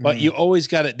 but you always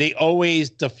got it. They always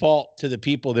default to the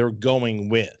people they're going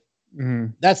with.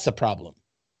 Mm-hmm. That's the problem.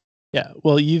 Yeah.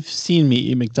 Well, you've seen me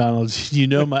eat McDonald's. You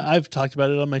know, I've talked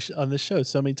about it on this show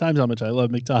so many times how much I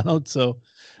love McDonald's. So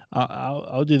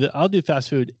I'll do fast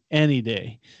food any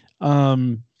day.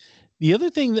 The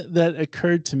other thing that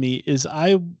occurred to me is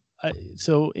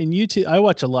so in YouTube, I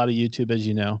watch a lot of YouTube, as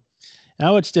you know, and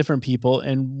I watch different people.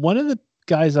 And one of the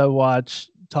guys I watch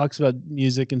talks about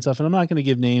music and stuff, and I'm not going to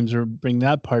give names or bring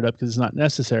that part up because it's not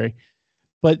necessary.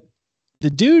 But the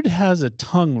dude has a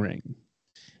tongue ring.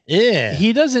 Yeah.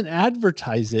 He doesn't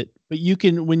advertise it, but you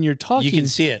can, when you're talking, you can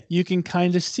see it. You can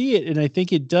kind of see it. And I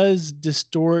think it does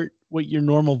distort what your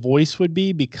normal voice would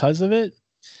be because of it.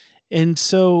 And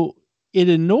so it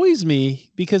annoys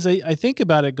me because I think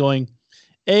about it going,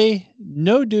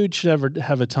 no dude should ever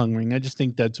have a tongue ring. I just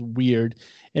think that's weird.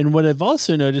 And what I've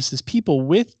also noticed is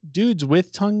dudes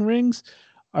with tongue rings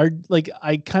are like,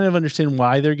 I kind of understand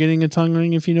why they're getting a tongue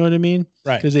ring, if you know what I mean.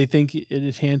 Right. Because they think it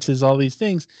enhances all these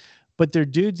things. But they're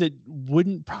dudes that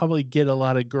wouldn't probably get a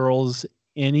lot of girls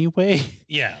anyway.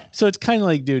 Yeah. So it's kind of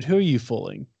like, dude, who are you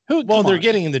fooling? Well, they're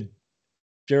getting the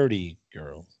dirty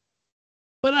girls.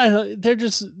 But they're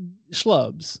just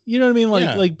schlubs. You know what I mean?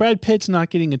 Like Brad Pitt's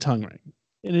not getting a tongue ring.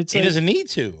 And it's he doesn't need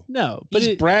to. No, but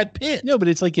he's Brad Pitt. No, but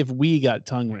it's like if we got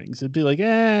tongue rings, it'd be like,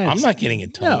 I'm not getting a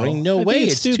tongue ring. No way.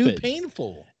 It's too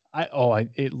painful.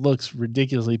 It looks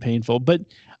ridiculously painful. But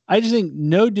I just think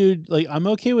no dude, like I'm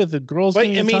okay with the girls. But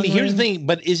I mean, here's the thing.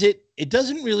 But it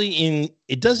doesn't really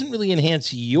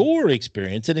enhance your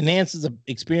experience. It enhances the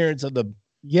experience of the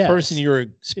person you're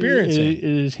experiencing. It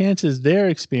enhances their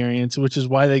experience, which is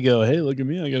why they go, hey, look at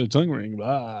me, I got a tongue ring.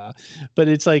 Blah. But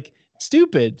it's like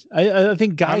stupid. I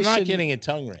think guys. I'm not getting a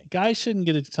tongue ring. Guys shouldn't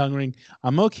get a tongue ring.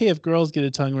 I'm okay if girls get a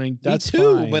tongue ring. That's me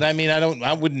too. fine. But I mean,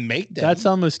 I wouldn't make that. That's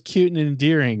almost cute and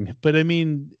endearing. But I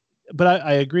mean,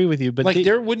 I agree with you. But like,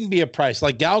 there wouldn't be a price.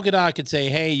 Like Gal Gadot could say,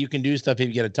 hey, you can do stuff if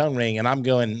you get a tongue ring, and I'm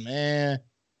going,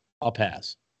 I'll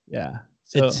pass. Yeah.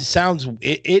 So it sounds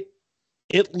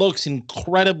it looks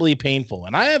incredibly painful,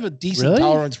 and I have a decent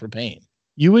tolerance for pain.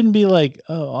 You wouldn't be like,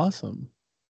 oh, awesome.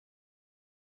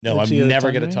 No, I'm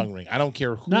never get a tongue ring. I don't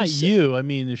care who. Not you. I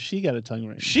mean, if she got a tongue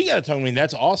ring. She got a tongue ring.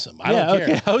 That's awesome. I don't care.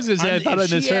 Okay. I was going to say, I thought I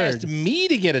misheard. She asked me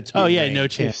to get a tongue ring. Oh, yeah, no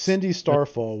chance. If Cindy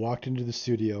Starfall walked into the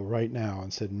studio right now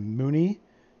and said, Mooney,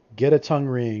 get a tongue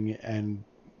ring and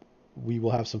we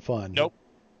will have some fun.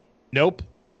 Nope.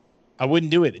 I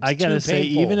wouldn't do it. I got to say,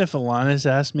 even if Alanis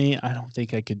asked me, I don't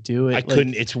think I could do it. I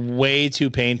couldn't. It's way too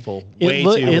painful. It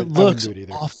looks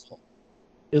awful.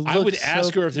 I would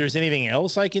ask her if there's anything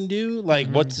else I can do. Like,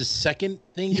 what's the second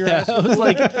thing you're asking? I was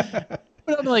like,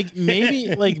 but I'm like,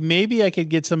 maybe I could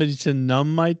get somebody to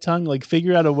numb my tongue, like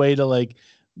figure out a way to like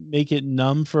make it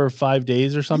numb for 5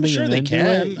 days or something. I'm sure and they then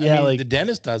can. do it. Yeah, I mean, the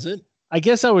dentist does it. I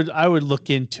guess I would look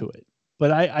into it,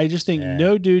 but I just think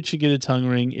no dude should get a tongue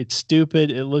ring. It's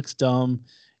stupid. It looks dumb.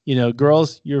 You know,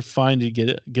 girls, you're fine to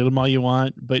get them all you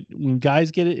want, but when guys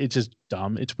get it, it's just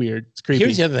dumb. It's weird. It's creepy.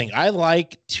 Here's the other thing. I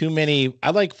like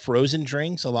frozen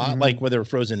drinks a lot, like whether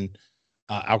frozen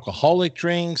alcoholic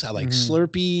drinks. I like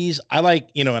Slurpees. I like,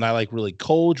 and I like really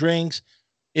cold drinks.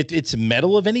 It's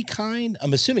metal of any kind.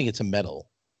 I'm assuming it's a metal.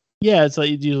 Yeah, it's like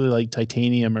usually like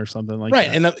titanium or something like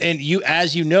that. Right, and you,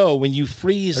 as you know, when you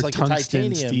freeze or like a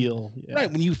titanium steel,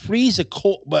 right, when you freeze a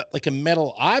cold, but like a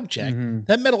metal object,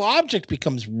 that metal object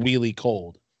becomes really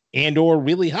cold and or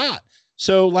really hot.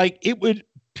 So like it would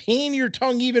pain your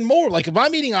tongue even more. Like if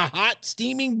I'm eating a hot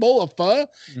steaming bowl of pho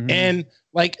and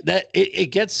like that, it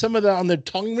gets some of the on the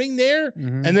tongue ring there,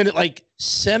 and then it like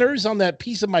centers on that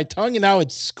piece of my tongue, and now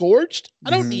it's scorched. I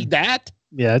don't need that.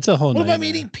 Yeah, it's a whole. What if I'm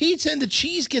eating pizza and the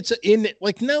cheese gets in it?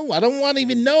 Like, no, I don't want to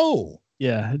even know.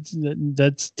 Yeah,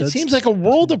 that's it seems like a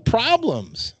world of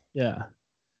problems. Yeah.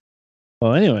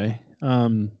 Well, anyway,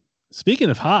 speaking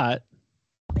of hot.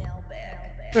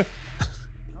 Mailbag.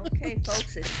 Okay,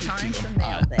 folks, it's time for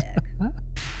mailbag.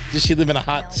 Does she live in a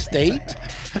hot state?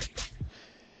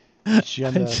 Is she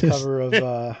on the cover of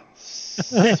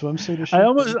swimsuit or something?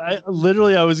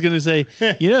 I was going to say,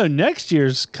 next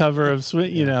year's cover of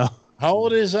swim, How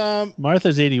old is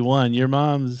Martha's 81. Your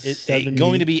mom's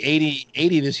going to be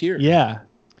 80 this year. Yeah.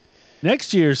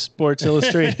 Next year's Sports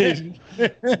Illustrated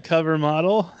cover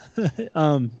model.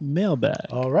 Mailbag.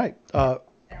 All right.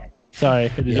 Sorry, I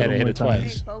did it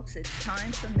twice. Okay, folks, it's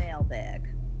time for mailbag.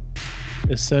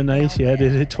 It's so nice you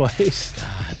did it twice.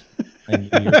 God.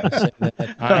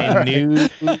 I knew you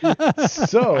were going to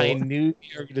say that. I knew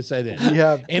you were going to say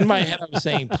that. In my head, I was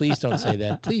saying, please don't say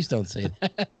that. Please don't say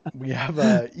that. We have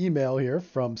an email here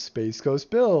from Space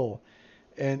Coast Bill.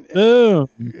 And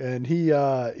he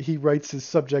writes his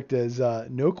subject as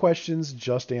no questions,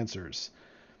 just answers.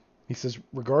 He says,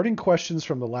 regarding questions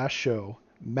from the last show,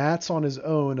 Matt's on his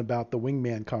own about the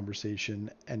wingman conversation,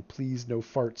 and please no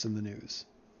farts in the news.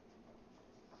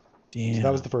 Damn. So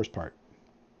that was the first part.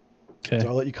 Okay. So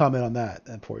I'll let you comment on that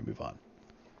before we move on.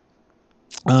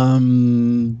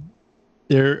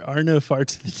 There are no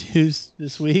farts in the news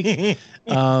this week.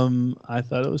 I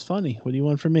thought it was funny. What do you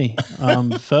want from me?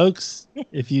 Folks,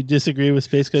 if you disagree with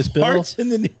Space Coast Bill, farts in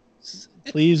the news,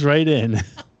 please write in.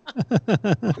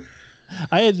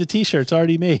 I had the t-shirts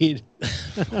already made.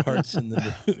 Farts in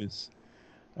the news.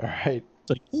 All right. It's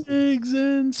like pigs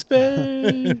in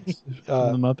space.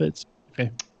 The Muppets.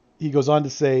 Okay. He goes on to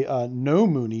say, no,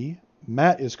 Mooney,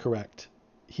 Matt is correct.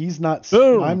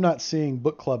 I'm not seeing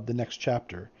Book Club the next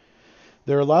chapter.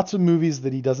 There are lots of movies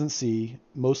that he doesn't see,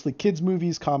 mostly kids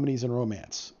movies, comedies, and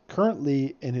romance.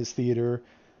 Currently in his theater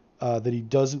that he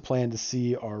doesn't plan to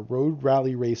see are Road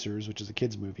Rally Racers, which is a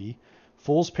kids movie,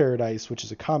 Fool's Paradise, which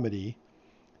is a comedy,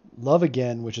 Love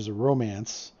Again, which is a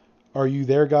romance, Are You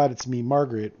There, God? It's Me,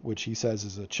 Margaret, which he says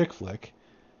is a chick flick,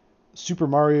 Super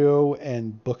Mario,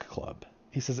 and Book Club.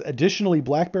 He says, additionally,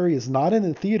 Blackberry is not in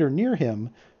a theater near him,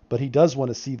 but he does want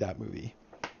to see that movie.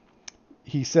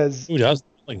 He says... Who does?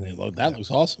 That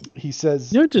looks awesome. He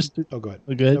says... Oh, go ahead.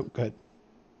 Good. No, go ahead.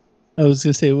 I was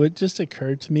going to say, what just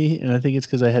occurred to me, and I think it's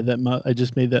because I had I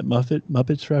just made that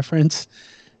Muppets reference.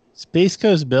 Space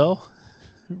Coast Bill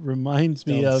reminds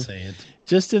me of... Say it.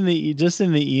 Just in the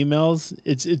emails,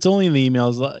 it's only in the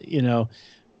emails,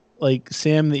 like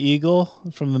Sam the Eagle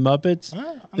from the Muppets,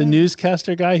 the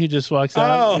newscaster guy who just walks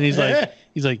out and he's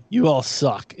like, you all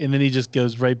suck. And then he just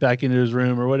goes right back into his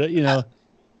room or whatever,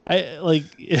 I like,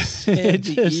 he's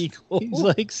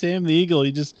like Sam the Eagle.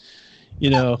 He just,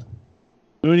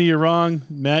 Mooney, you're wrong.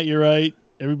 Matt, you're right.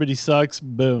 Everybody sucks.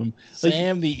 Boom.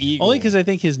 Sam the Eagle. Only because I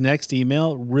think his next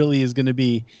email really is going to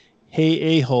be, hey,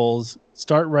 a-holes,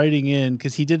 start writing in,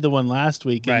 because he did the one last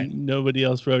week and nobody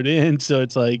else wrote in. So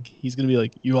it's like, he's going to be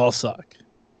like, you all suck.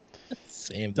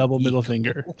 Sam Double middle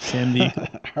finger. Sam the Eagle.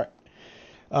 All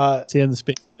right. Sam the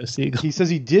Space Eagle. He says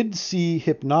he did see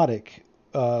Hypnotic,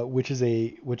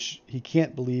 which he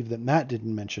can't believe that Matt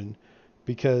didn't mention,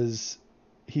 because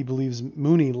he believes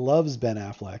Mooney loves Ben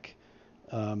Affleck.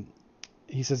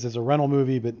 He says it's a rental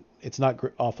movie, but it's not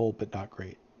awful, but not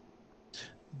great.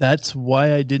 That's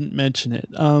why I didn't mention it.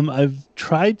 I've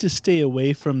tried to stay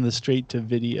away from the straight to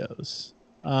videos.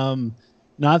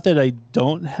 Not that I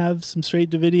don't have some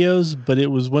straight to videos, but it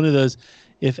was one of those,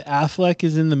 if Affleck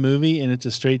is in the movie and it's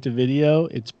a straight to video,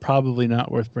 it's probably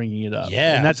not worth bringing it up.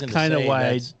 Yeah. And that's kind of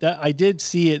why I did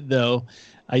see it, though.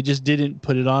 I just didn't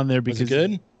put it on there because... Was it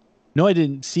good? No, I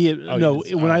didn't see it.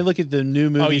 When I look at the new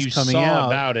movies coming out... you saw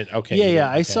about it. Okay. Yeah,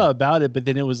 I saw about it, but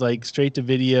then it was like straight to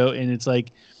video, and it's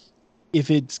like, if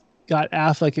it's got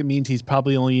Affleck, it means he's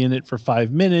probably only in it for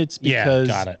 5 minutes because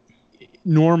got it.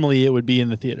 Normally it would be in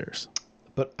the theaters.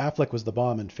 But Affleck was the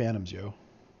bomb in Phantoms, yo.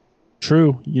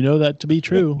 True. You know that to be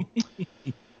true.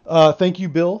 Thank you,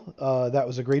 Bill. That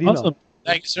was a great email. Awesome.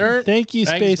 Thanks, sir. Thank you,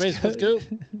 Thanks, Space Space Coast.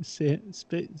 Space.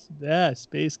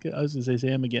 I was gonna say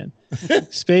Sam again.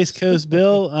 Space Coast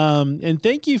Bill. And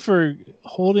thank you for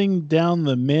holding down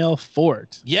the mail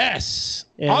fort. Yes.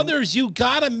 And Others, you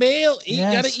gotta mail. You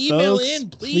gotta email folks,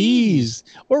 in, please.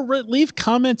 Or leave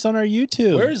comments on our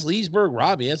YouTube. Where's Leesburg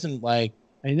Rob? He hasn't like.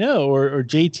 I know, or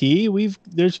JT. We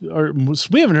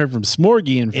haven't heard from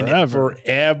Smorgy in forever.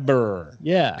 Forever.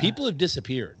 Yeah. People have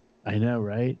disappeared. I know,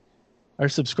 right? Our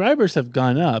subscribers have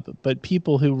gone up, but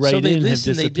people who write in have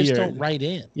disappeared. They just don't write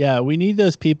in. Yeah, we need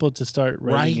those people to start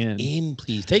writing Write in,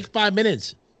 please. Take 5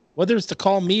 minutes. Whether it's to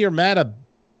call me or Matt a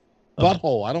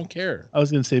butthole, I don't care. I was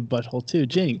going to say butthole too.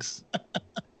 Jinx.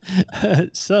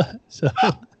 so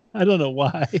I don't know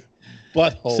why.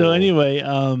 Butthole. So anyway,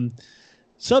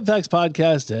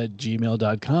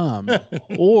 subfactspodcast@gmail.com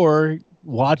or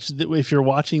if you're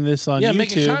watching this on YouTube.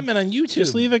 Make a comment on YouTube.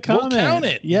 Just leave a comment. We'll count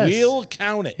it. Yes. We'll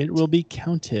count it. It will be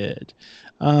counted.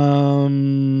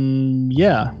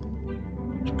 Yeah.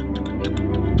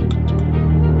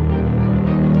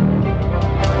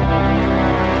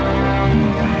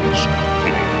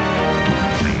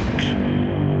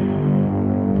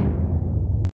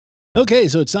 Okay,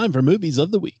 so it's time for movies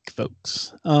of the week,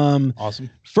 folks. Awesome.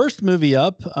 First movie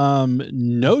up,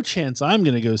 no chance I'm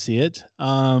going to go see it,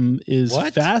 is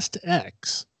What? Fast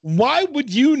X. Why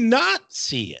would you not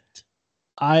see it?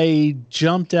 I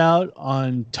jumped out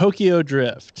on Tokyo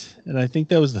Drift, and I think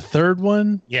that was the third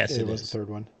one. Yes, It was the third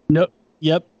one. No,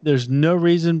 yep. There's no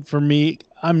reason for me.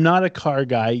 I'm not a car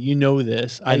guy. You know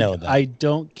this. I know that. I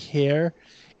don't care.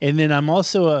 And then I'm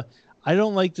also I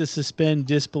don't like to suspend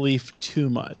disbelief too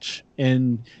much.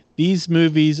 And these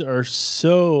movies are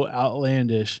so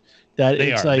outlandish that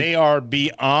They are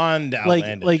beyond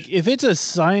outlandish. Like if it's a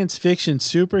science fiction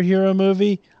superhero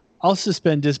movie, I'll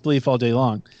suspend disbelief all day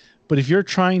long. But if you're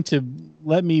trying to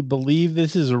let me believe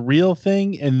this is a real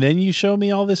thing and then you show me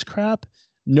all this crap,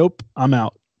 nope, I'm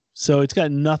out. So it's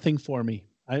got nothing for me.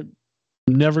 I'm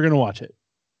never going to watch it.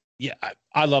 Yeah,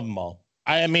 I love them all.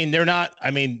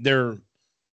 They're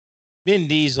Vin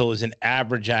Diesel is an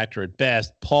average actor at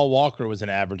best. Paul Walker was an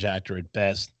average actor at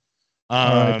best.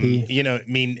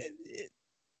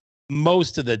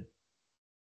 Most of the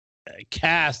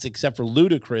cast except for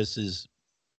Ludacris is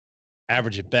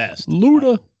average at best.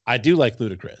 Luda. I do like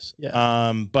Ludacris.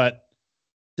 Yeah. But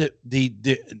the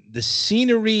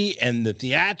scenery and the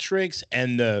theatrics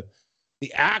and the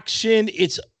action,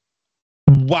 it's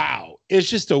wow. It's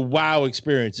just a wow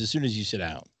experience as soon as you sit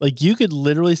down. Like you could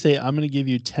literally say, I'm going to give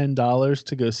you $10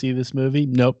 to go see this movie.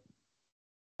 Nope.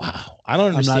 Wow. I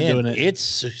don't understand. I'm not doing it. It's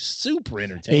super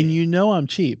entertaining. And you know I'm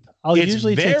cheap. I'll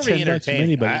usually take $10 from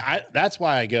anybody. That's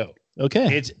why I go.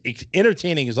 Okay. It's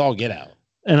entertaining as all get out.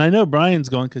 And I know Brian's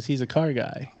going because he's a car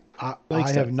guy. I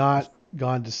have not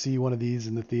gone to see one of these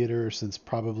in the theater since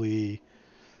probably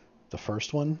the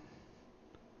first one.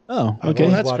 Oh, I've okay.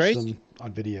 always That's watched great. them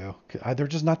on video. They're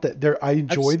just not that. I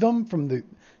enjoy them from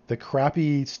the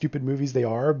crappy, stupid movies they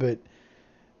are, but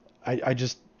I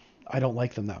don't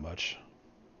like them that much.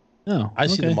 Oh, I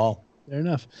see them all. Fair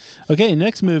enough. Okay,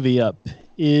 next movie up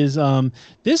is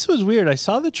this was weird. I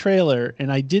saw the trailer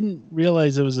and I didn't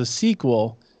realize it was a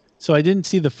sequel, so I didn't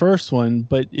see the first one.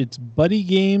 But it's Buddy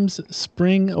Games: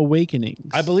 Spring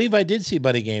Awakenings. I believe I did see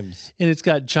Buddy Games. And it's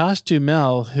got Josh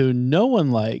Duhamel, who no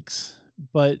one likes,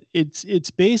 but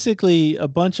it's basically a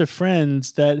bunch of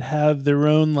friends that have their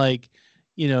own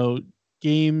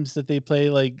games that they play,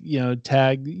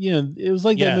 tag. It was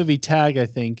like that movie Tag, I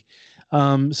think.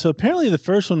 So apparently the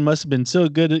first one must have been so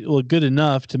good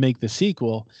enough to make the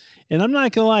sequel. And I'm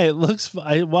not gonna lie,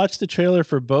 I watched the trailer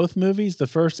for both movies, the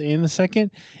first and the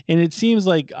second, and it seems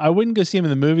like I wouldn't go see them in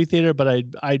the movie theater, but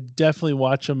I'd definitely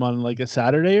watch them on like a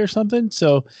Saturday or something.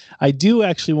 So I do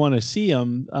actually want to see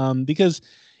them because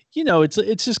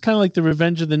it's just kind of like the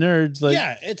Revenge of the Nerds,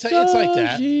 It's like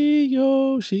that.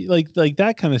 Yoshi, like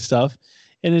that kind of stuff.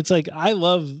 And it's like I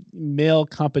love male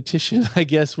competition, I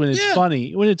guess, when it's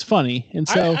funny. And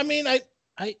so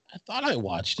I thought I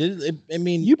watched it.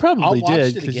 you probably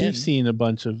did because again. you've seen a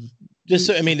bunch of.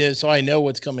 So I know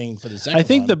what's coming for the second. I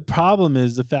think one. the problem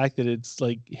is the fact that it's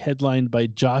like headlined by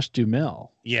Josh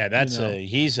Duhamel. Yeah, that's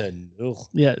he's a. Ugh.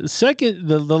 Yeah, second,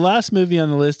 the last movie on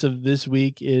the list of this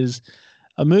week is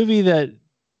a movie that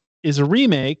is a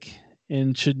remake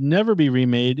and should never be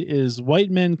remade. Is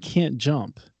White Men Can't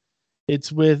Jump.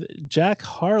 It's with Jack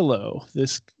Harlow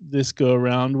this go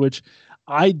around, which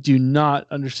I do not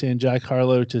understand Jack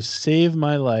Harlow to save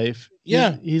my life.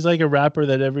 Yeah. He's like a rapper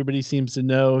that everybody seems to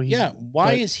know.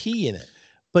 Why is he in it?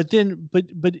 But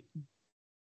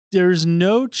there's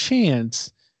no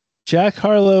chance Jack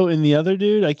Harlow and the other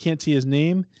dude, I can't see his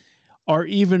name, are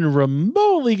even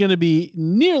remotely going to be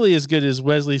nearly as good as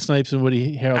Wesley Snipes and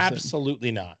Woody Harrelson.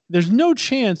 Absolutely not. There's no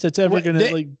chance that's ever going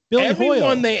to, like, Billy everyone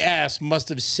Hoyle. They asked must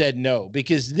have said no,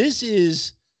 because this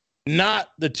is not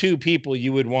the two people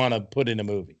you would want to put in a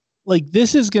movie. Like,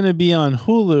 this is going to be on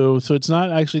Hulu, so it's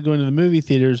not actually going to the movie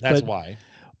theaters. That's why.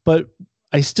 But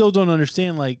I still don't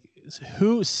understand, like,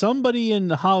 somebody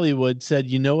in Hollywood said,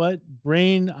 you know what,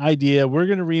 brain idea, we're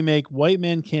going to remake White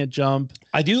Man Can't Jump.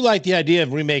 I do like the idea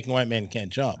of remaking White Man Can't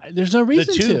Jump. There's no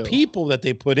reason to. The two people that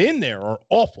they put in there are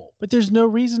awful. But there's no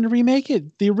reason to remake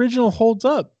it. The original holds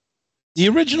up. The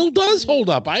original does hold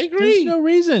up. I agree. There's no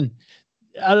reason.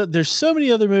 There's so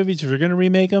many other movies. If you're going to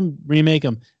remake them, remake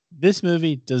them. This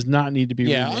movie does not need to be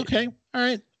remade. Okay. All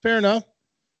right. Fair enough.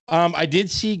 I did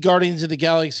see Guardians of the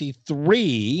Galaxy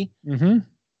 3. Mm-hmm.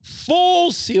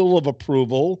 Full seal of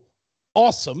approval.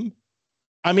 Awesome.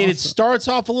 I mean, It starts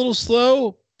off a little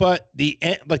slow, but the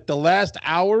last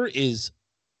hour is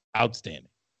outstanding.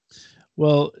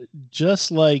 Well, just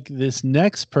like this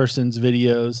next person's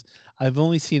videos, I've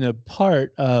only seen a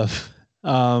part of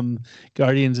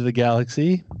Guardians of the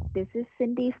Galaxy. This is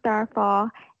Cindy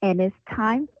Starfall, and it's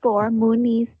time for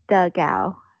Mooney's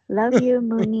Dugout. Love you,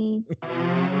 Mooney.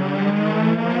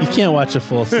 You can't watch a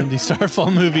full Cindy Starfall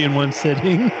movie in one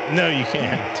sitting. No, you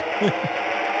can't.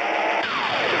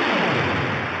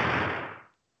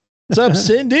 What's up,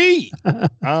 Cindy?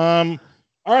 All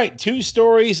right, 2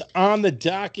 stories on the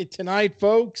docket tonight,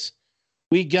 folks.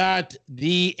 We got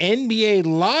the NBA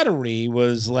lottery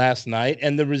was last night,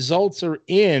 and the results are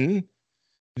in.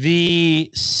 The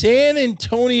San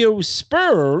Antonio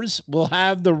Spurs will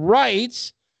have the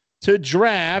rights to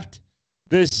draft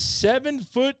the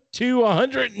 7'2",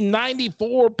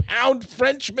 194-pound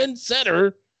Frenchman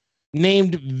center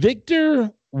named Victor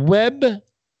Wembanyama.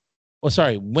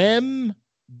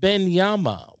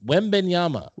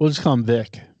 Wembanyama. We'll just call him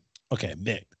Vic. Okay,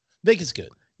 Vic. Vic is good.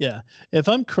 Yeah. If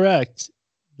I'm correct,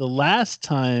 the last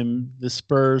time the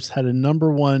Spurs had a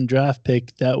number 1 draft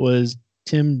pick, that was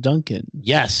Tim Duncan.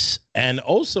 Yes. And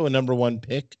also a number 1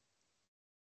 pick,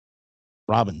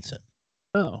 Robinson.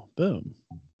 Oh, boom.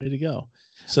 Way to go.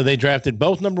 So they drafted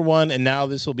both number 1, and now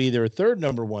this will be their third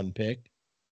number 1 pick.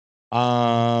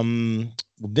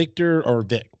 Victor or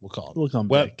Vic, we'll call him. We'll call him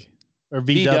Vic. Or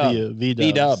VW.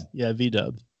 V-Dub. Yeah,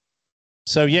 V-Dub.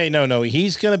 So, yeah, no.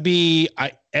 He's going to be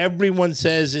everyone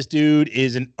says this dude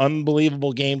is an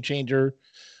unbelievable game changer.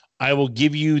 I will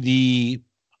give you the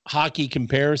hockey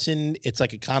comparison. It's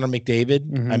like a Connor McDavid.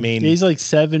 Mm-hmm. I mean, he's like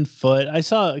 7 foot. I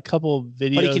saw a couple of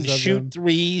videos. But he can shoot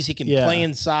threes. He can play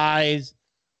inside.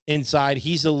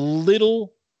 He's a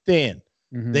little thin.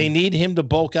 Mm-hmm. They need him to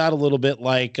bulk out a little bit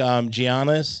like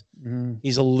Giannis. Mm-hmm.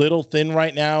 He's a little thin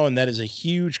right now, and that is a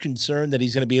huge concern that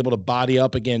he's going to be able to body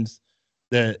up against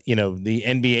the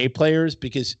NBA players,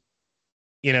 because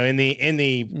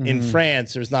in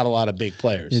France there's not a lot of big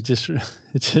players. It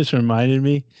just reminded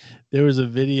me, there was a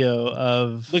video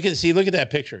of look at that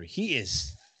picture. He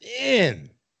is thin.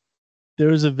 There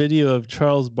was a video of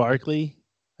Charles Barkley,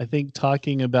 I think,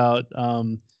 talking about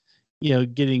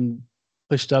getting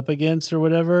pushed up against or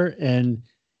whatever, and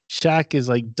Shaq is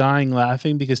like dying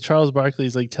laughing because Charles Barkley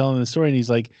is like telling the story, and he's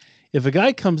like, if a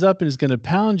guy comes up and is going to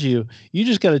pound you, you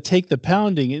just got to take the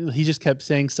pounding. And he just kept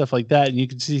saying stuff like that, and you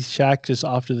could see Shaq just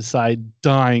off to the side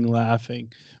dying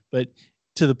laughing, but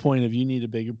to the point of, you need a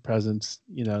bigger presence.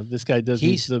 This guy does.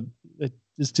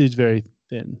 This dude's very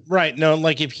thin. Right. No,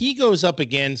 like if he goes up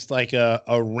against like a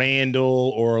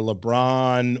Randall or a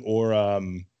LeBron or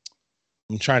I'm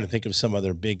trying to think of some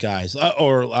other big guys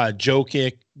or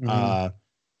Jokic,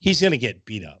 he's going to get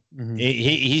beat up. Mm-hmm.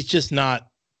 He's just not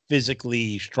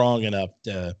physically strong enough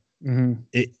to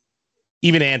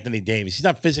even Anthony Davis. He's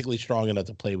not physically strong enough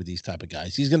to play with these type of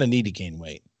guys. He's going to need to gain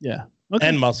weight. Yeah.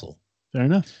 And muscle. Fair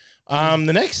enough.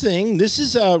 The next thing, this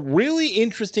is a really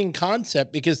interesting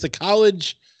concept because the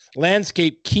college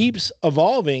landscape keeps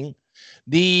evolving.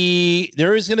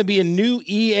 There is going to be a new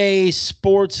EA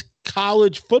Sports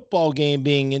college football game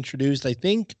being introduced, I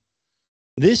think,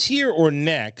 this year or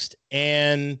next.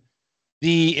 And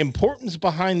the importance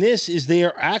behind this is they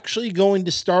are actually going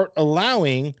to start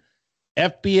allowing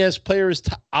FBS players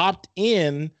to opt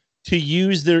in to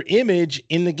use their image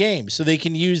in the game, so they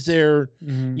can use their,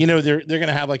 they're going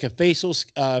to have like a face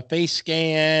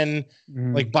scan,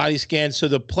 like body scan. So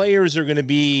the players are going to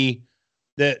be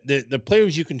the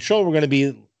players you control are going to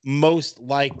be most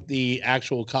like the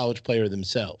actual college player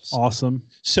themselves. Awesome.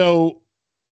 So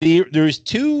there's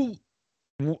two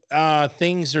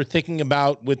things they're thinking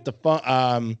about with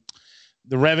the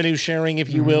revenue sharing, if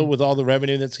you will, with all the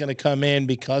revenue that's going to come in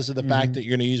because of the fact that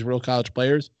you're going to use real college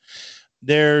players.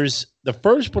 There's the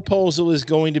first proposal is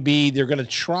going to be they're going to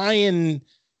try and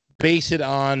base it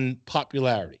on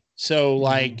popularity. So,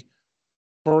 like,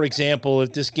 for example,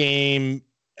 if this game,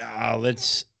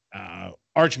 Arch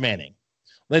Manning.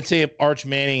 Let's say if Arch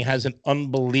Manning has an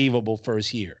unbelievable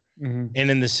first year, and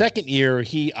in the second year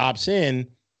he opts in,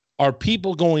 are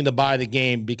people going to buy the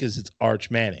game because it's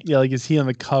Arch Manning? Yeah, like is he on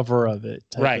the cover of it?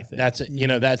 Right. That's it. You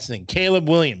know, that's the thing. Caleb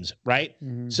Williams, right?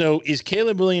 So is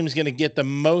Caleb Williams going to get the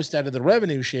most out of the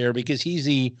revenue share because he's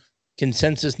the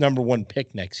consensus number one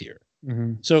pick next year?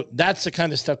 So that's the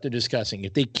kind of stuff they're discussing.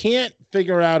 If they can't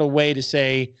figure out a way to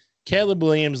say Caleb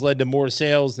Williams led to more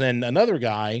sales than another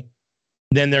guy,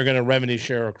 then they're going to revenue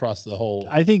share across the whole.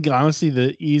 I think honestly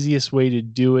the easiest way to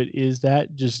do it is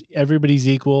that just everybody's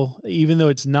equal, even though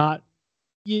it's not.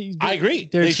 I agree.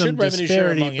 There's they some should revenue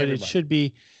share disparity, among but everybody. it should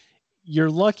be.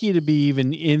 You're lucky to be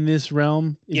even in this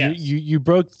realm. Yes. You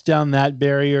broke down that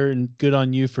barrier, and good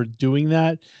on you for doing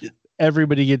that.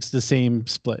 Everybody gets the same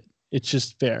split. It's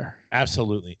just fair.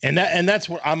 Absolutely, and that's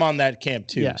where I'm on that camp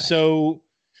too. Yeah. So.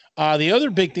 The other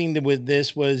big thing with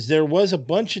this was there was a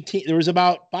bunch of teams. There was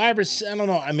about 5 or 6, I don't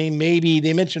know. I mean, maybe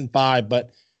they mentioned 5, but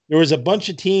there was a bunch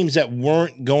of teams that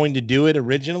weren't going to do it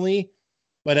originally,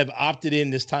 but have opted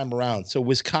in this time around. So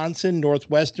Wisconsin,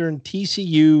 Northwestern,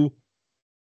 TCU,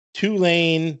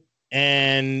 Tulane,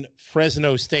 and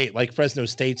Fresno State. Like Fresno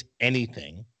State's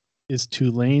anything. Is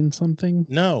Tulane something?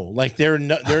 No, like they're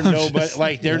nobody.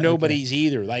 Like they're nobody's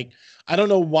either. Like. I don't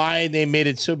know why they made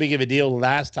it so big of a deal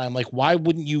last time. Like, why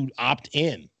wouldn't you opt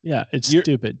in? Yeah, it's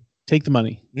stupid. Take the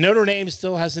money. Notre Dame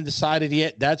still hasn't decided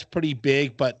yet. That's pretty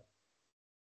big, but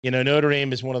you know, Notre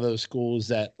Dame is one of those schools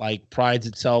that like prides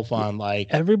itself on like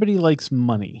everybody likes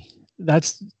money.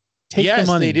 Take the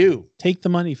money. They do. Take the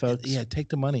money, folks. Yeah, take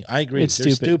the money. I agree. It's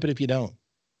They're stupid. stupid if you don't.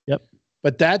 Yep.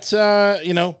 But that's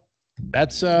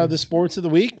that's the sports of the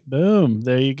week. Boom.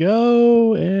 There you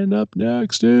go. And up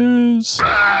next is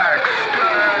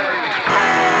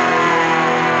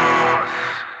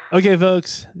okay,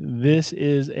 folks, this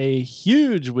is a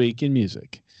huge week in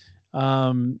music.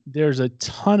 There's a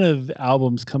ton of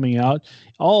albums coming out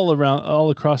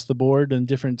all across the board and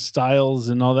different styles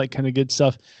and all that kind of good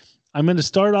stuff. I'm going to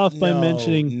start off by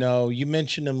mentioning. No, you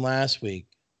mentioned them last week.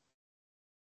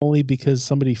 Only because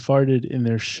somebody farted in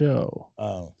their show.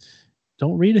 Oh.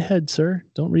 Don't read ahead, sir.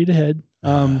 Don't read ahead.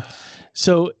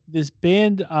 So this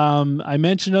band I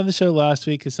mentioned on the show last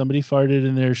week because somebody farted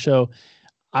in their show.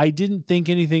 I didn't think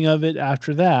anything of it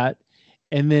after that.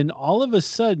 And then all of a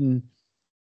sudden,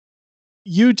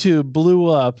 YouTube blew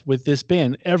up with this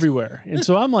band everywhere. And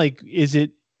so I'm like, is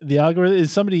it the algorithm?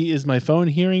 Is my phone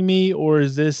hearing me, or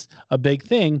is this a big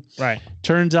thing? Right.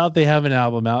 Turns out they have an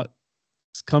album out.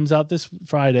 It comes out this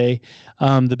Friday.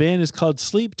 The band is called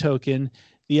Sleep Token.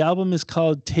 The album is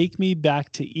called Take Me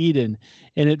Back to Eden.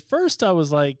 And at first I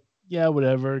was like, yeah,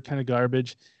 whatever, kind of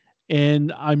garbage.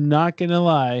 And I'm not going to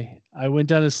lie, I went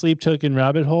down a Sleep Token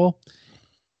rabbit hole.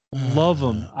 Love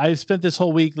them. I've spent this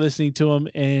whole week listening to them.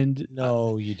 And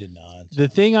no, you did not. The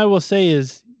thing I will say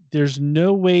is there's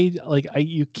no way,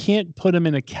 you can't put them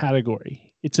in a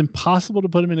category. It's impossible to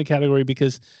put them in a category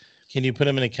because. Can you put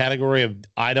them in a category of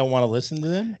I don't want to listen to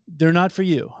them? They're not for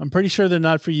you. I'm pretty sure they're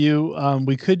not for you.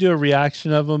 We could do a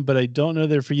reaction of them, but I don't know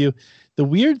they're for you. The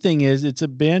weird thing is it's a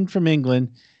band from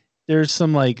England. There's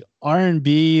some like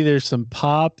R&B, there's some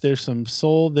pop, there's some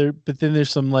soul there, but then there's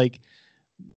some like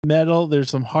metal, there's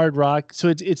some hard rock. So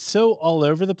it's so all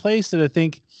over the place that I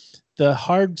think the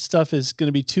hard stuff is going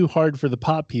to be too hard for the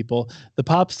pop people. The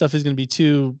pop stuff is going to be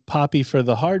too poppy for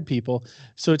the hard people.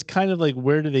 So it's kind of like,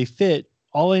 where do they fit?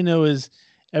 All I know is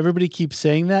everybody keeps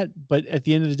saying that, but at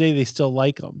the end of the day, they still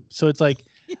like them. So it's like,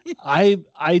 I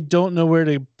don't know where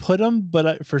to put them,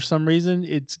 but for some reason,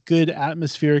 it's good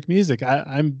atmospheric music.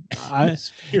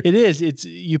 It is. It's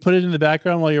you put it in the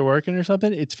background while you're working or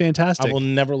something. It's fantastic. I will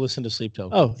never listen to Sleep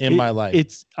Token in my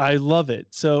life. I love it.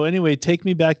 So anyway, Take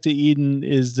Me Back to Eden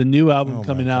is the new album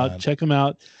coming out. Check them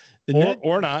out.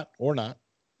 Or not. Or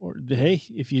hey,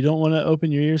 if you don't want to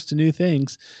open your ears to new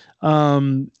things,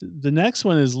 the next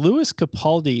one is Louis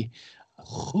Capaldi.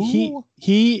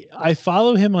 I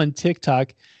follow him on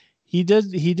TikTok. He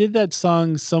did that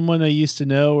song "Someone I Used to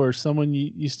Know" or "Someone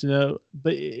You Used to Know,"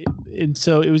 and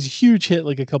so it was a huge hit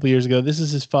like a couple years ago. This is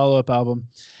his follow-up album.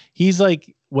 He's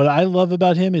like, what I love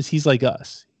about him is he's like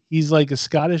us. He's like a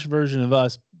Scottish version of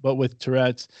us, but with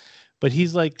Tourette's. but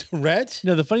he's like Tourette's?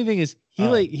 No, the funny thing is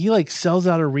he sells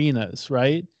out arenas,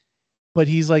 right? But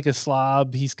he's like a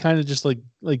slob. He's kind of just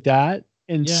like that.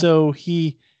 And so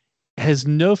he has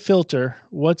no filter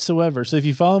whatsoever. So if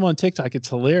you follow him on TikTok, it's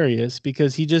hilarious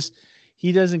because he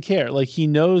doesn't care. Like he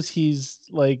knows he's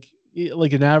like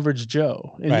an average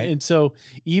Joe. And so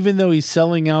even though he's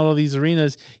selling out all these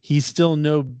arenas, he's still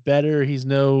no better. He's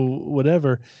no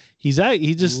whatever. He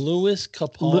just Louis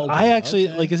Capaldi. I actually,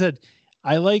 like I said,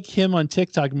 I like him on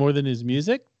TikTok more than his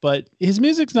music, but his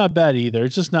music's not bad either.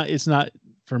 It's not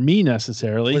for me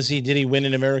necessarily. Did he win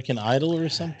an American Idol or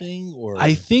something? Or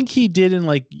I think he did in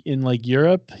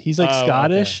Europe. He's like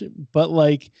Scottish, but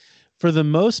like for the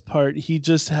most part, he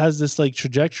just has this like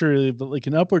trajectory, like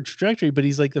an upward trajectory, but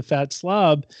he's like the fat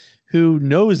slob who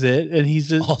knows it. And he's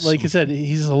just, awesome. Like I said,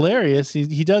 he's hilarious.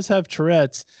 He does have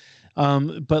Tourette's.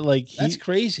 But like that's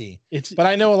crazy. But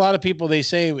I know a lot of people, they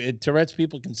say Tourette's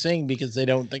people can sing because they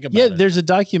don't think about it. Yeah, there's a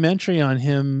documentary on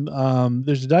him.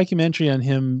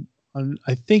 On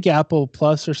I think Apple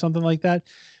Plus or something like that.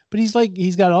 But he's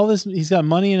got all this, he's got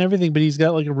money and everything, but he's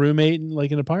got like a roommate and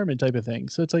like an apartment type of thing.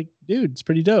 So it's like, dude, it's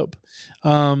pretty dope.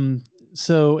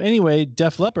 So anyway,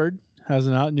 Def Leppard has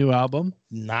a new album.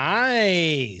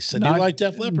 Nice. You like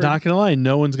Def Leppard? Not gonna lie,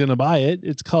 no one's gonna buy it.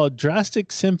 It's called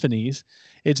Drastic Symphonies.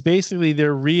 It's basically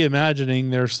they're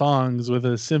reimagining their songs with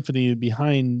a symphony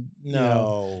behind.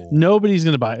 Nobody's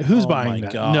gonna buy it. Who's buying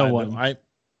that? God. No one.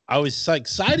 I was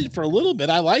excited for a little bit.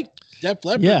 I like Def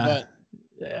Leppard, but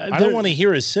I don't want to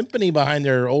hear a symphony behind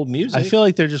their old music. I feel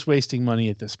like they're just wasting money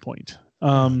at this point.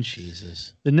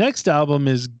 Jesus. The next album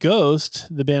is Ghost,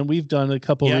 the band we've done a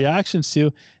couple reactions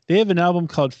to. They have an album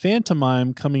called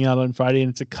Pantomime coming out on Friday, and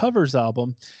it's a covers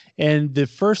album. And the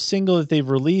first single that they've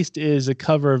released is a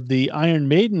cover of the Iron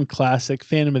Maiden classic,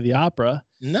 Phantom of the Opera.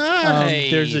 Nice.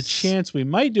 There's a chance we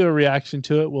might do a reaction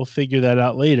to it. We'll figure that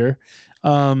out later.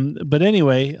 But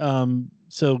anyway,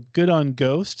 so good on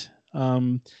Ghost.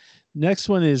 Next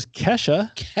one is Kesha.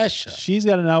 She's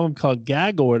got an album called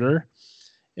Gag Order.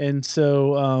 And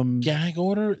so Gag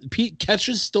Order?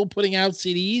 Kesha's still putting out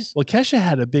CDs? Well, Kesha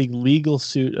had a big legal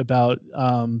suit about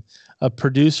a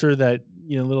producer that,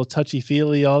 little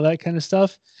touchy-feely, all that kind of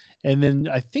stuff. And then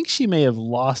I think she may have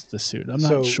lost the suit. I'm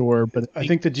not sure, but I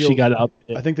think the deal she got out.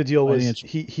 I think the deal was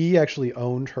he actually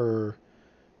owned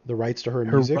the rights to her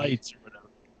music. Rights or whatever.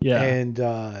 Yeah.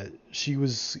 And she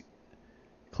was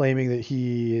claiming that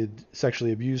he had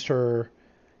sexually abused her,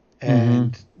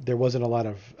 and there wasn't a lot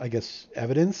of, I guess,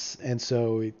 evidence, and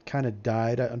so it kind of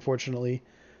died, unfortunately,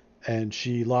 and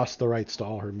she lost the rights to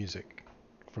all her music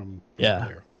from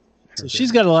there. So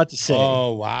she's got a lot to say.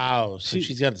 Oh wow! So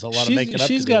she's got a lot of making up.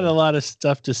 She's got a lot of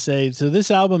stuff to say. So this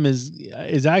album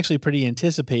is actually pretty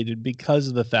anticipated because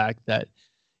of the fact that,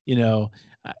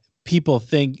 people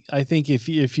think. I think if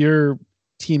you're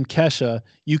Team Kesha,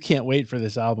 you can't wait for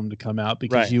this album to come out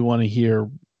because you want to hear,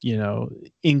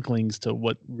 inklings to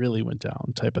what really went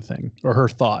down, type of thing, or her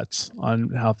thoughts on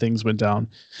how things went down.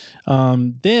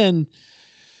 Then.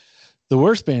 The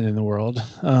worst band in the world,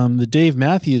 the Dave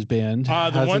Matthews Band.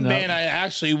 The one band I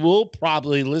actually will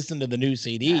probably listen to the new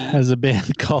CD. Has a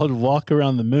band called Walk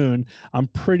Around the Moon. I'm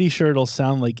pretty sure it'll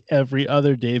sound like every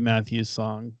other Dave Matthews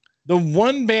song. The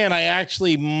one band I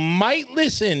actually might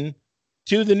listen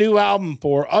to the new album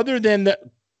for, other than the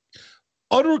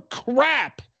utter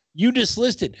crap you just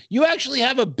listed. You actually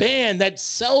have a band that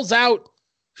sells out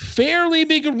fairly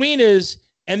big arenas,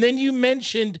 and then you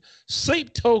mentioned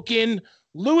Sleep Token,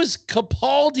 Louis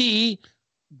Capaldi,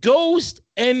 Ghost,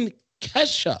 and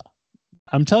Kesha.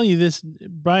 I'm telling you this,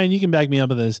 Brian, you can back me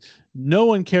up on this. No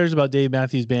one cares about Dave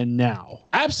Matthews Band now.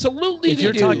 Absolutely. If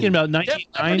you're talking about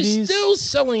 1990s, still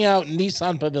selling out in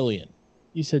Nissan Pavilion.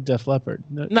 You said Def Leppard.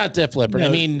 No, not Def Leppard. No,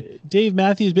 I mean Dave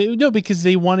Matthews Band. No, because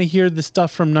they want to hear the stuff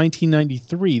from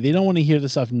 1993. They don't want to hear the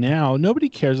stuff now. Nobody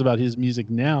cares about his music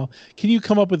now. Can you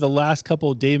come up with the last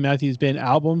couple of Dave Matthews Band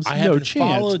albums? I haven't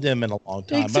followed them in a long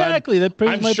time. Exactly. That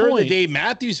proves my sure point. the Dave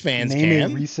Matthews fans Name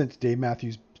can. a recent Dave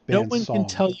Matthews Band No one song. can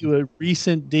tell you a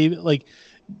recent Dave, like,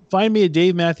 find me a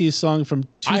Dave Matthews song from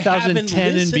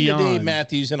 2010 and beyond. To Dave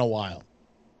Matthews in a while.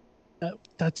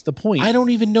 That's the point. I don't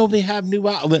even know they have new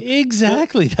albums.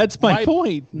 Exactly. That's my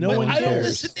point. No one cares. I don't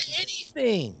listen to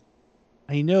anything.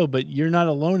 I know, but you're not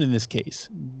alone in this case.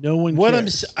 No one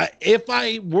cares. If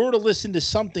I were to listen to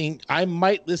something, I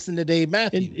might listen to Dave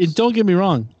Matthews. And don't get me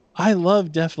wrong. I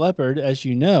love Def Leppard, as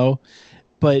you know,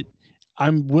 but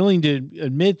I'm willing to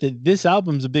admit that this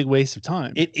album's a big waste of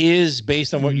time. It is,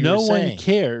 based on what you're saying. No one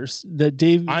cares that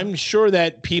Dave. I'm sure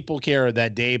that people care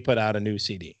that Dave put out a new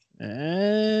CD.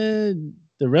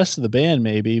 The rest of the band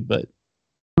maybe, but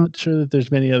not sure that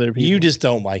there's many other people. You just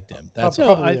don't like them. That's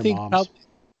no, probably I their think moms.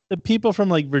 the people from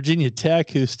like Virginia Tech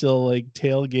who still like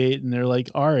tailgate and they're like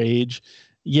our age.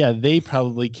 Yeah, they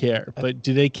probably care, but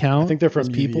do they count? I think they're from as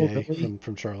people? UVA, Really?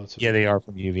 from Charlottesville. Yeah, they are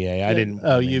from UVA. I didn't.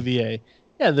 Oh, I mean, UVA.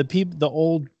 Yeah,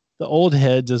 the old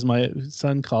heads, as my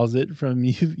son calls it, from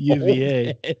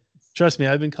UVA. Trust me,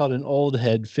 I've been called an old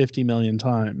head 50 million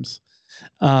times.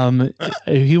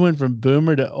 He went from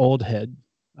boomer to old head.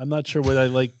 I'm not sure what I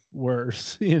like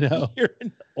worse, You're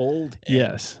an old head.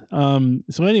 Yes.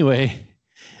 So anyway,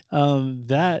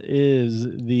 that is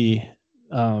the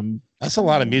That's a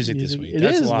lot of music this week. It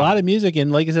is a lot of music,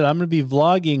 and like I said, I'm going to be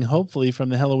vlogging hopefully from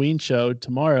the Halloween show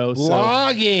tomorrow.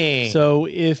 Vlogging. So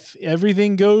if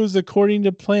everything goes according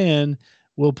to plan,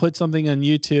 we'll put something on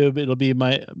YouTube. It'll be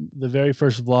the very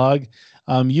first vlog.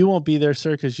 You won't be there,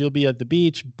 sir, because you'll be at the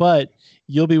beach, but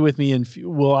you'll be with me, and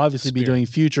we'll obviously be doing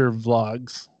future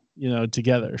vlogs,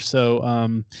 together.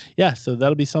 So so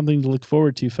that'll be something to look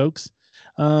forward to, folks.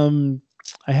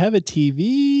 I have one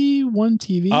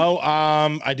TV. Oh,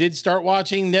 I did start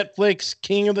watching Netflix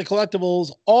King of the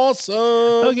Collectibles. Awesome.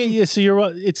 Okay, yeah.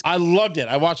 So I loved it.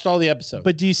 I watched all the episodes.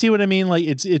 But do you see what I mean? Like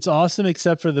it's awesome,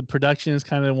 except for the production is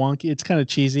kind of wonky. It's kind of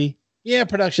cheesy. Yeah,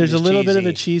 production. There's a little bit of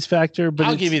a cheese factor, but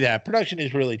I'll give you that. Production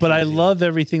is really. But cheesy. I love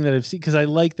everything that I've seen because I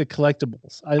like the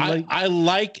collectibles. I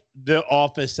like the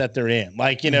office that they're in.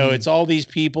 Like it's all these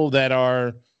people that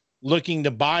are looking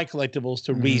to buy collectibles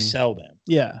to resell them.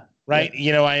 Yeah. Right.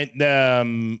 Yeah.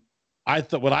 I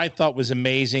thought what I thought was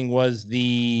amazing was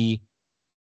the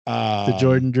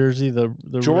Jordan jersey. The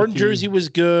Jordan rookie. jersey was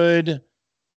good.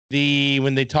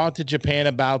 When they talked to Japan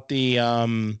about the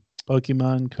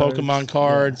Pokemon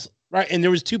cards, right? And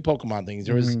there was 2 Pokemon things.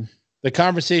 There was the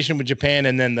conversation with Japan,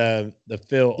 and then the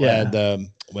the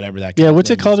whatever that. Yeah,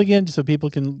 what's it called again? So people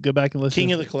can go back and listen.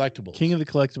 King of the Collectibles. King of the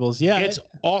Collectibles. Yeah, it's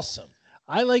awesome.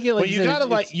 I like it. Like but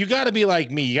you gotta be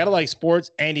like me. You gotta like sports,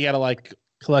 and you gotta like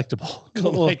collectibles.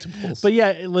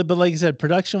 But like I said,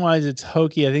 production wise, it's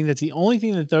hokey. I think that's the only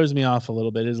thing that throws me off a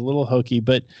little bit is a little hokey,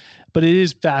 but it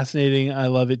is fascinating. I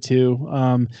love it too.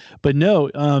 But no,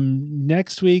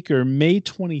 next week or May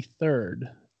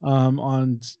 23rd,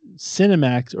 on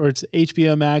Cinemax, or it's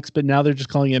HBO Max, but now they're just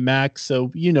calling it Max,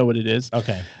 so you know what it is.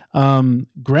 Okay.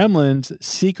 Gremlins: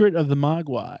 Secret of the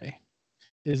Mogwai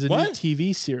is a new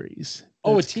TV series.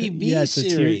 Oh, a TV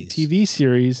series. TV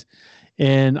series,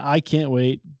 and I can't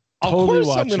wait. Of course,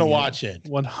 I'm going to watch it.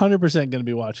 100% going to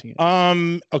be watching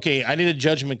it. Okay, I need a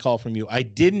judgment call from you. I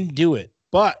didn't do it,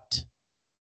 but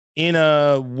in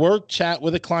a work chat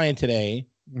with a client today,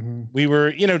 we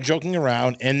were, joking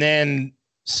around, and then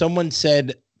someone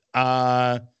said,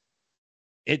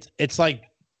 it's like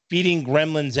feeding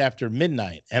gremlins after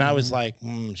midnight, and I was like,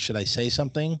 should I say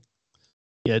something?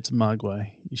 Yeah, it's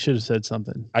Mogwai. You should have said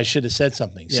something. I should have said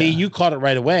something. Yeah. See, you caught it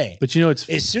right away. But it's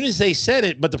as soon as they said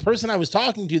it, but the person I was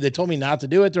talking to, they told me not to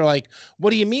do it. They're like, what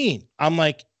do you mean? I'm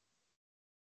like,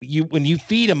 when you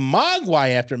feed a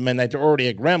Mogwai after midnight, they're already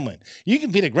a gremlin. You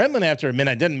can feed a gremlin after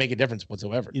midnight, doesn't make a difference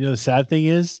whatsoever. The sad thing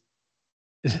is,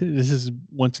 this is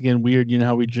once again weird. You know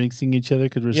how we jinxing each other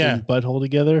because we're saying butthole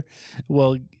together?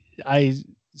 Well,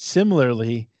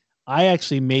 similarly, I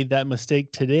actually made that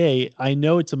mistake today. I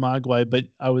know it's a Mogwai, but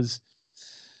I was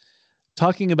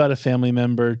talking about a family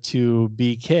member to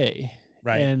BK.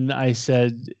 Right. And I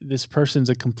said, this person's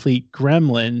a complete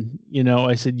gremlin.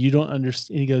 I said, you don't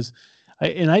understand. He goes,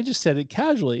 I just said it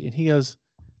casually. And he goes,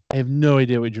 I have no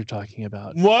idea what you're talking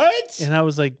about. What? And I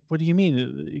was like, what do you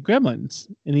mean? Gremlins?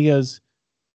 And he goes,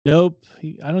 nope.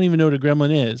 I don't even know what a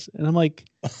gremlin is. And I'm like,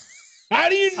 how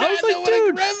do you not know what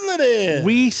a gremlin is?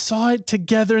 We saw it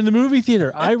together in the movie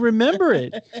theater. I remember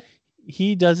it.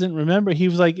 He doesn't remember. He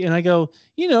was like, and I go,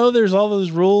 there's all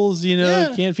those rules,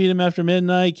 can't feed him after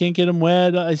midnight, can't get him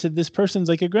wet. I said, this person's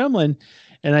like a gremlin.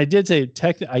 And I did say,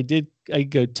 I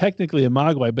go technically a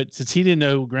Mogwai, but since he didn't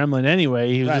know gremlin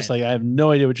anyway, he was just like, I have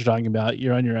no idea what you're talking about.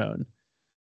 You're on your own.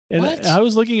 And I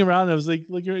was looking around. I was like,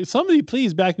 somebody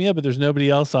please back me up. But there's nobody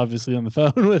else obviously on the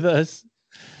phone with us.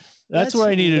 That's where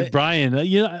I needed Brian.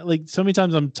 Like so many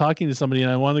times I'm talking to somebody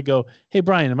and I want to go, hey,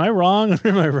 Brian, am I wrong or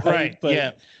am I right? Right. But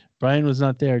yeah. Brian was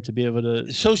not there to be able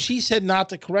to. So she said not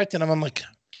to correct it. And I'm like,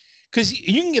 because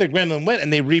you can get a gremlin wet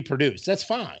and they reproduce. That's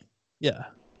fine. Yeah.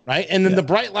 Right. And then the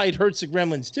bright light hurts the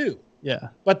gremlins too. Yeah.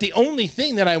 But the only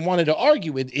thing that I wanted to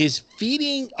argue with is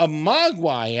feeding a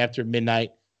Mogwai after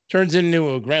midnight turns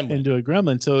into a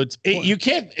gremlin. So you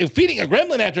can't, feeding a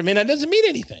gremlin after midnight doesn't mean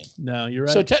anything. No, you're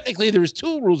right. So technically there's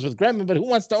 2 rules with gremlin, but who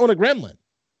wants to own a gremlin?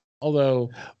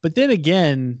 But then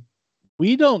again,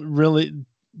 we don't really,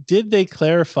 did they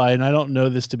clarify, and I don't know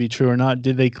this to be true or not,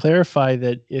 did they clarify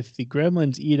that if the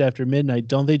gremlins eat after midnight,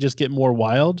 don't they just get more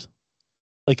wild?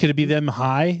 Like, could it be them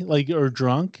high, like, or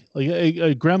drunk? Like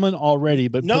a gremlin already,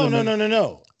 but no.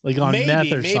 Like on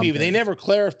meth or maybe something. they never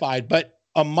clarified, but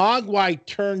a Mogwai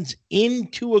turns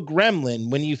into a gremlin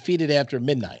when you feed it after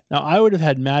midnight. Now, I would have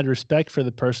had mad respect for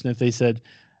the person if they said,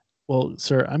 well,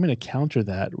 sir, I'm going to counter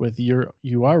that with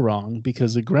you are wrong,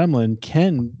 because a gremlin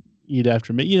can eat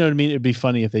after midnight. You know what I mean? It'd be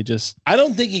funny if they just I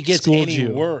don't think it gets schooled any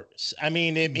you. worse.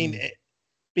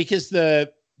 Because they're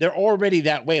already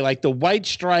that way. Like the white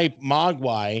stripe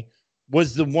Mogwai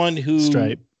was the one who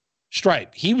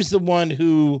Stripe. He was the one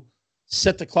who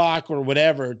set the clock or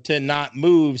whatever to not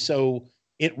move, so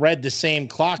it read the same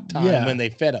clock time when they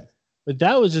fed him. But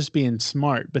that was just being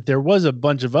smart. But there was a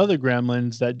bunch of other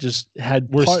gremlins that just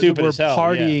were stupid as hell,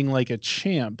 partying like a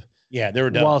champ. Yeah, they were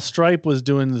dumb. While Stripe was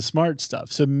doing the smart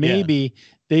stuff. So maybe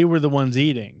they were the ones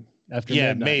eating after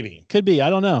midnight. Maybe. Could be. I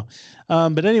don't know.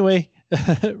 But anyway,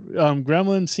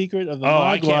 Gremlin Secret of the Mogwai.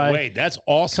 I can't wait. That's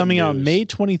awesome. Coming out May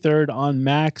 23rd on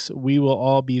Max. We will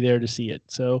all be there to see it.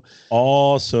 So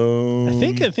awesome.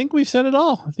 I think we've said it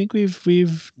all. I think we've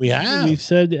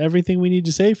said everything we need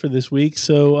to say for this week.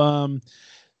 So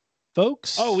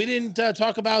folks. Oh, we didn't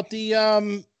talk about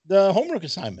the homework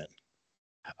assignment.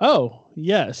 Oh,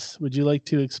 yes. Would you like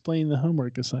to explain the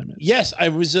homework assignment? Yes, I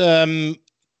was the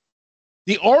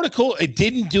article, it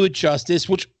didn't do it justice,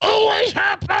 which always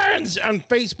happens on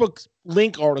Facebook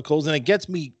link articles, and it gets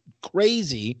me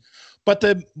crazy. But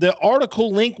the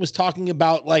article link was talking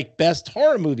about like best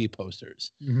horror movie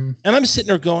posters. Mm-hmm. And I'm sitting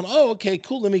there going, oh, okay,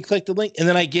 cool. Let me click the link. And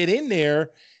then I get in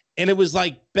there and it was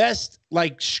like best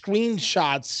like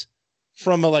screenshots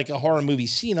from a horror movie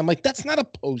scene. I'm like, that's not a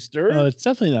poster. Oh, it's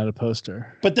definitely not a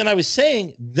poster. But then I was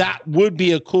saying that would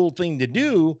be a cool thing to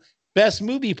do. Best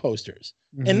movie posters.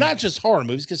 Mm-hmm. And not just horror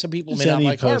movies, because some people may not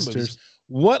like horror movies.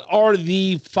 What are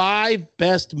the 5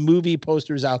 best movie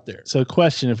posters out there? So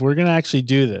question, if we're going to actually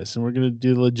do this and we're going to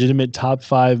do legitimate top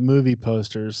 5 movie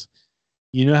posters,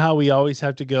 you know how we always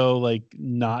have to go like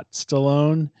not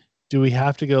Stallone? Do we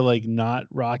have to go like not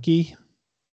Rocky?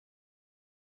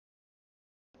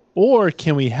 Or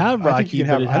can we have Rocky?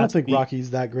 I don't think Rocky's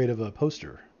that great of a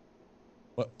poster.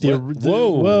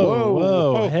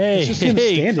 Whoa. Hey, it's just him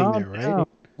standing there, right? Down.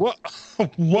 What?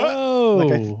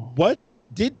 Whoa. What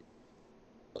did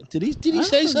he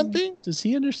say something? Does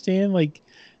he understand? Like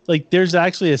there's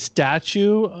actually a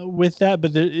statue with that,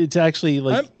 but it's actually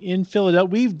in Philadelphia.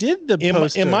 We did the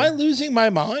poster. Am I losing my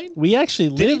mind? We actually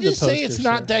lived the poster. Did he just say it's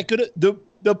not that good?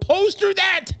 The poster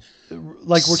that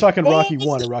like we're talking Rocky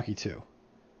 1 or Rocky 2.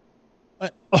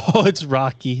 Oh, it's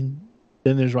Rocky.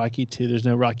 Then there's Rocky 2. There's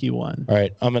no Rocky 1. All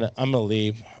right, I'm gonna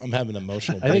leave. I'm having an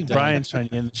emotional breakdown. I think Brian's trying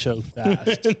to end the show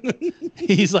fast.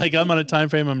 He's like, I'm on a time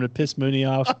frame. I'm going to piss Mooney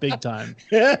off big time.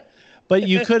 But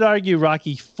you could argue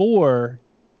Rocky 4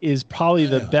 is probably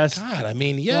the best. God, I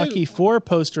mean, yeah. Rocky 4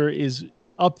 poster is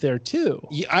up there too.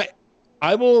 Yeah,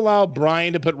 I will allow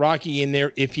Brian to put Rocky in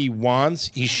there if he wants.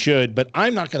 He should, but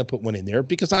I'm not going to put one in there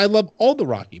because I love all the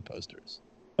Rocky posters.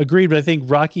 Agreed, but I think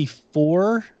Rocky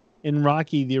 4 and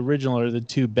Rocky the original are the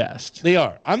 2 best. They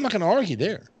are. I'm not going to argue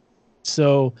there.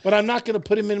 So, but I'm not going to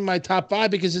put him in my top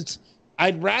 5 because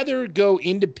I'd rather go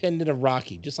independent of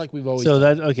Rocky, just like we've always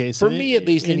done. So for me at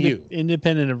least, and you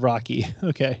independent of Rocky.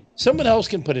 Okay. Someone else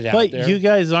can put it out there. But you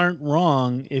guys aren't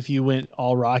wrong if you went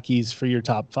all Rockies for your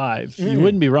top 5. You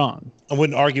wouldn't be wrong. I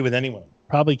wouldn't argue with anyone.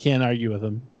 Probably can't argue with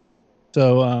them.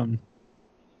 So,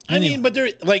 I mean, but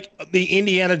they're like the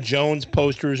Indiana Jones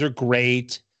posters are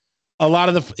great. A lot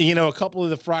of a couple of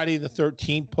the Friday the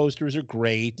 13th posters are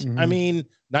great. Mm-hmm. I mean,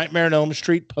 Nightmare on Elm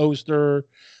Street poster.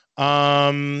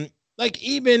 Like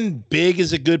even Big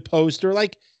is a good poster.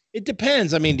 Like it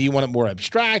depends. I mean, do you want it more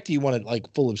abstract? Do you want it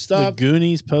like full of stuff? The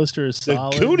Goonies poster is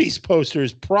solid. The Goonies poster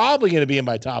is probably going to be in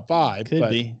my top 5. Could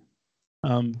be.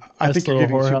 I think you're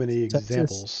giving too many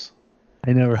examples.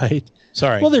 I know, right?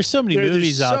 Sorry. Well, there's so many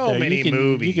movies so out there. Many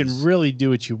movies. You can really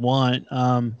do what you want.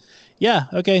 Yeah.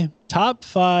 Okay. Top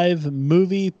 5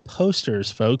 movie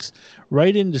posters, folks.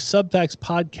 Write into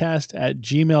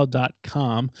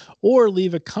subfactspodcast@gmail.com or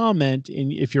leave a comment.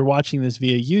 If you're watching this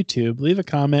via YouTube, leave a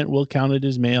comment. We'll count it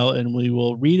as mail and we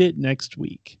will read it next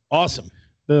week. Awesome.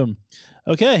 Boom.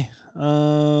 Okay.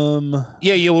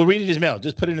 Yeah, we'll read it as mail.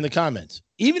 Just put it in the comments.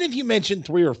 Even if you mention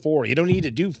 3 or 4, you don't need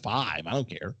to do 5. I don't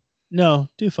care. No,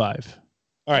 do 5.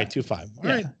 All right, do 5. All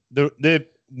right. The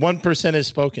 1% is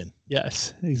spoken.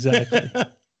 Yes, exactly.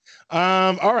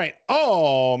 All right.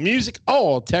 All music,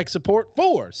 all tech support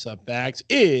for Subfacts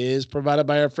is provided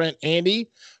by our friend Andy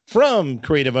from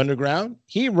Creative Underground.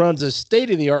 He runs a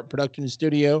state-of-the-art production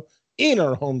studio in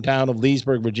our hometown of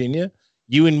Leesburg, Virginia.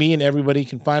 You and me and everybody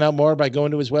can find out more by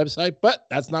going to his website, but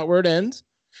that's not where it ends.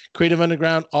 Creative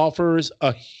Underground offers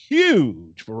a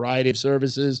huge variety of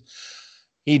services.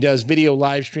 He does video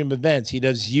live stream events. He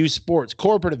does youth sports,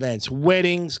 corporate events,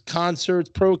 weddings, concerts,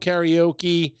 pro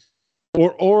karaoke,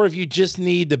 or if you just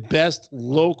need the best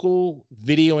local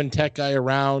video and tech guy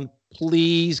around,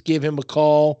 please give him a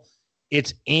call.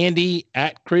 It's Andy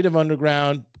at Creative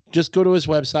Underground. Just go to his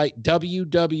website,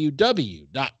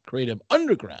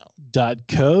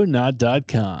 www.creativeunderground.co, not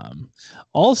 .com.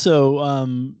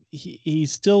 Also,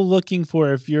 he's still looking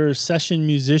for, if you're a session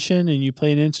musician and you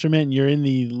play an instrument and you're in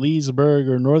the Leesburg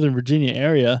or Northern Virginia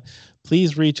area,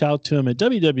 please reach out to him at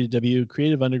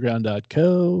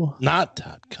www.creativeunderground.co. Not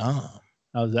 .com.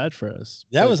 How's that for us?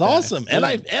 That was awesome. And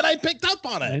I picked up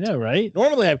on it. I know, right?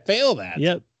 Normally I fail that.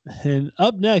 Yep. And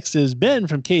up next is Ben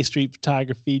from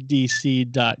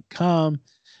KStreetPhotographyDC.com.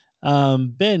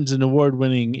 Ben's an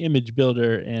award-winning image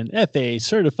builder and FAA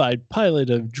certified pilot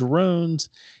of drones,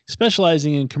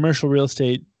 specializing in commercial real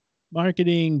estate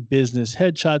marketing, business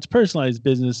headshots, personalized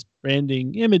business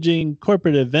branding, imaging,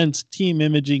 corporate events, team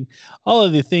imaging, all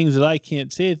of the things that I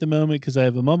can't say at the moment because I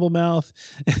have a mumble mouth.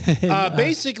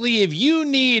 Basically, if you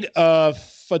need a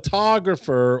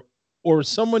photographer or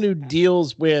someone who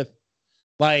deals with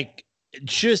like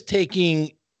just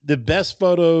taking the best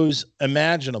photos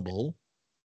imaginable,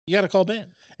 you got to call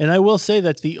Ben. And I will say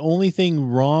that's the only thing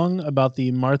wrong about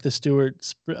the Martha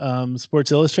Stewart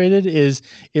Sports Illustrated is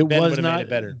Ben was not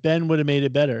better. Ben would have made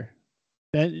it better.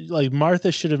 Ben, like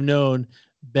Martha should have known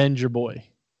Ben's your boy.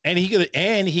 And he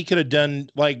could have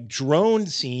done like drone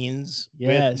scenes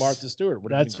with Martha Stewart.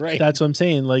 That's great. That's what I'm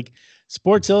saying. Like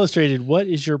Sports Illustrated, what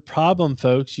is your problem,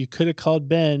 folks? You could have called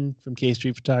Ben from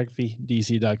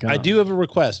KStreetPhotographyDC.com. I do have a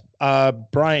request.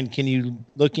 Brian, can you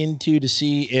look into to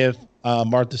see if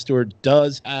Martha Stewart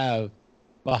does have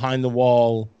behind the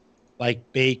wall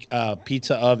like bake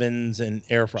pizza ovens and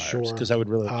air fryers? Because I would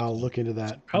really I'll look into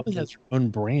that. Probably has her own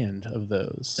brand of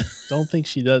those. Don't think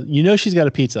she does. You know she's got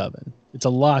a pizza oven. It's a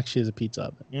lock. She has a pizza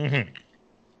oven.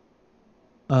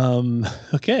 Mm-hmm.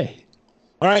 Okay.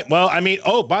 All right. Well, I mean,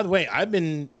 by the way, I've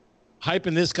been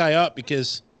hyping this guy up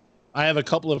because I have a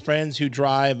couple of friends who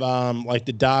drive like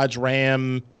the Dodge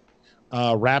Ram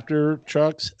Raptor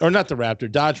trucks, or not the Raptor,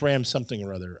 Dodge Ram something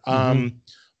or other.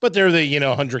 But they're the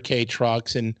 100K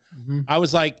trucks, and I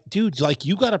was like, dude, like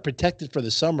you got to protect it for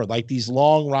the summer, like these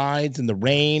long rides in the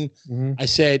rain. I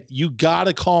said, you got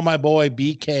to call my boy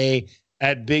BK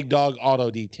at Big Dog Auto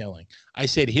Detailing. I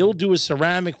said, he'll do a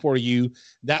ceramic for you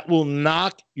that will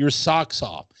knock your socks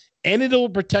off, and it'll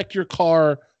protect your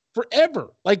car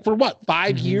forever. Like for what,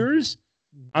 5 years?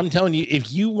 I'm telling you,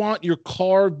 if you want your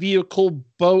car, vehicle,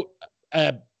 boat,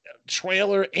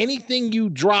 trailer, anything you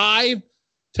drive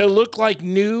to look like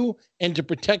new and to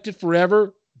protect it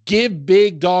forever, give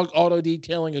Big Dog Auto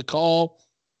Detailing a call,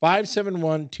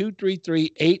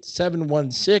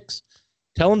 571-233-8716.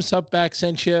 Tell them Subfacts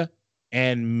sent you,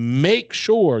 and make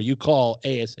sure you call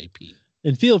ASAP.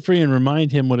 And feel free and remind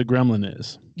him what a gremlin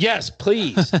is. Yes,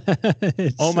 please.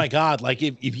 Oh my God. Like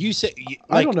if you say, like,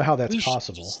 I don't know how that's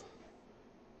possible.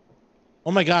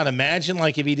 Oh my God. Imagine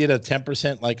like if he did a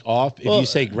 10% like off, if you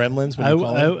say gremlins. When I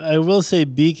will say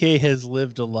BK has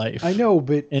lived a life. I know,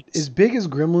 but as big as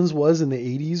Gremlins was in the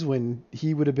 80s when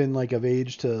he would have been like of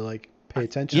age to like pay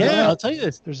attention. Yeah, I'll tell you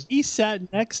this. He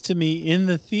sat next to me in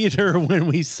the theater when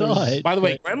we saw it. By the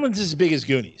way, Gremlins is as big as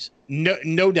Goonies.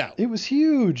 No doubt. It was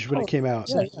huge when it came out.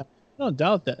 Yeah. I don't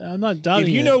doubt that. I'm not doubting it.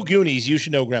 If you know Goonies, you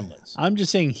should know Gremlins. I'm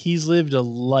just saying he's lived a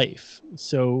life.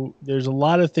 So there's a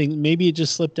lot of things. Maybe it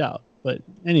just slipped out. But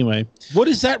anyway. What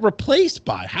is that replaced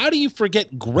by? How do you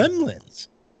forget Gremlins?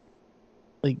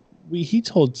 Like he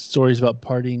told stories about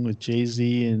partying with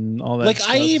Jay-Z and all that like stuff.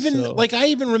 I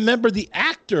even remember the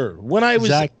actor when I was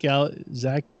Zach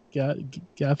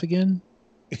Gaffigan.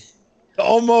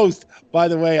 Almost. By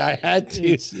the way, I had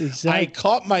to. I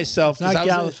caught myself. Not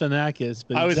Galifianakis,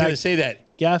 but I was going to say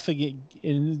that Gaffigan,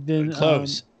 and then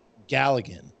close.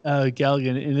 Galligan,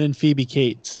 and then Phoebe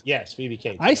Cates. Yes, Phoebe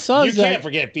Cates. I saw. You can't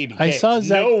forget Phoebe Cates.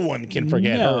 No one can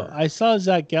forget her. I saw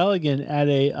Zach Galligan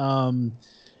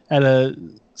at a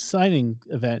signing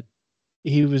event.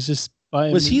 He was just.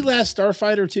 Was he Last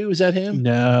Starfighter too? Was that him?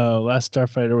 No, Last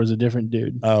Starfighter was a different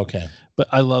dude. Oh, okay. But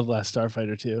I love Last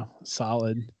Starfighter too.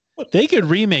 Solid. They could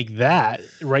remake that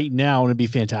right now and it'd be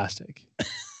fantastic.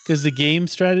 Because the game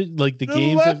strategy, like the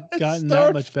games have gotten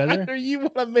that much better. You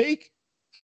want to make?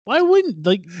 Why wouldn't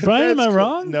Brian? Am I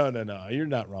wrong? No, you're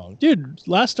not wrong, dude.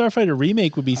 Last Starfighter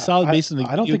remake would be solid based on the.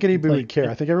 I don't think anybody would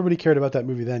care. I think everybody cared about that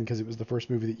movie then because it was the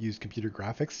first movie that used computer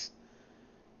graphics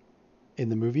in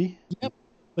the movie. Yep.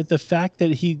 But the fact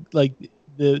that he like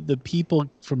the people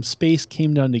from space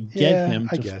came down to get him.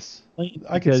 I guess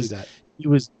I can see that. He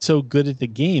was so good at the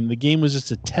game. The game was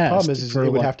just a test. Problem is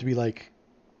it would have to be like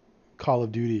Call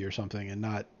of Duty or something, and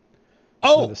not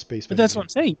a space. But that's what I'm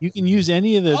saying. You can use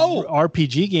any of the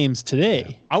RPG games today.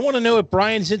 Yeah. I want to know if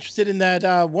Brian's interested in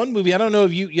that one movie. I don't know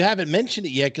if you haven't mentioned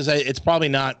it yet because it's probably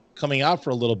not coming out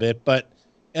for a little bit, but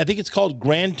I think it's called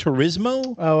Gran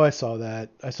Turismo. Oh, I saw that.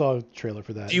 I saw a trailer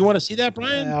for that. Do you want to see that,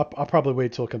 Brian? Yeah, I'll probably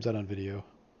wait till it comes out on video.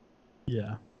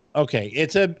 Yeah. Okay.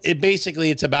 It's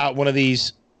about one of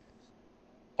these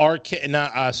arcade.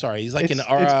 He's like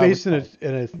it's based in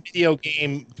a video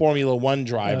game Formula One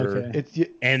driver. Okay.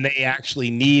 And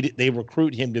they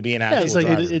recruit him to be an actual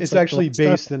driver. It's actually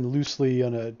based loosely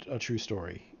on a true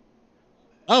story.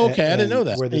 Oh, okay. I didn't know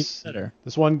that. Where this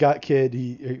one kid,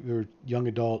 or young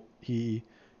adult, he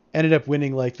ended up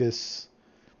winning like this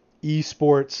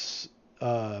esports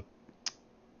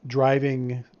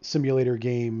driving simulator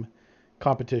game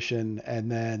competition,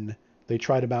 and then they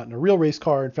tried him out in a real race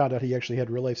car and found out he actually had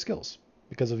real life skills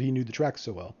because he knew the track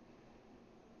so well.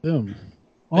 Boom.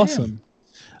 Awesome.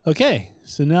 Okay.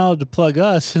 So now to plug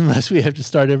us, unless we have to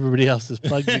start everybody else's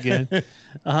plugs again.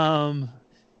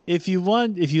 If you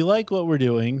like what we're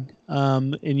doing,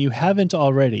 and you haven't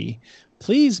already,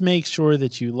 please make sure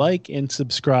that you like and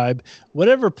subscribe.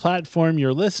 Whatever platform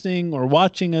you're listening or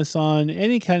watching us on,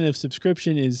 any kind of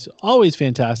subscription is always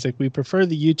fantastic. We prefer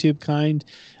the YouTube kind.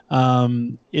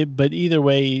 But either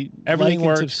way, everything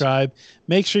works. Subscribe.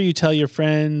 Make sure you tell your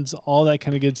friends, all that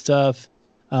kind of good stuff.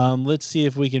 Let's see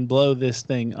if we can blow this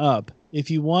thing up. If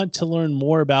you want to learn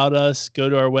more about us, go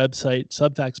to our website,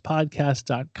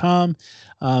 subfactspodcast.com.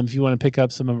 If you want to pick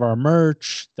up some of our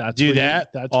merch, that's where you're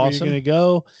going to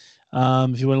go.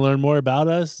 If you want to learn more about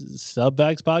us,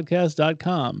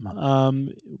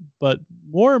 subfactspodcast.com. But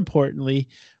more importantly,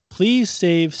 please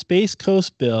save Space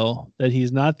Coast Bill that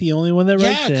he's not the only one that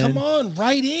writes in. Yeah, come on,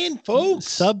 write in, folks.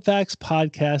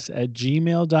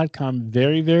 Subfactspodcast@gmail.com.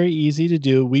 Very, very easy to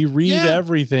do. We read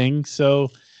everything,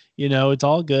 so it's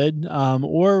all good.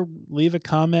 Or leave a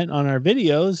comment on our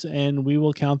videos, and we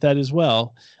will count that as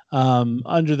well.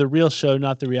 Under the real show,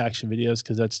 not the reaction videos,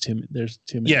 because there's too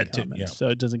many comments, so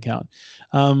it doesn't count.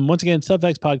 Once again,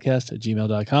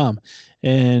 subfactspodcast@gmail.com.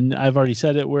 And I've already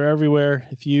said it, we're everywhere.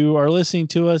 If you are listening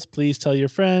to us, please tell your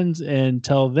friends and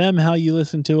tell them how you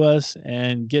listen to us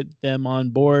and get them on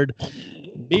board.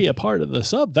 Be a part of the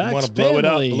Subfacts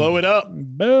family. Blow it up.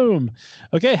 Boom.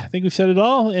 Okay, I think we've said it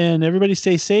all, and everybody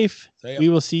stay safe. We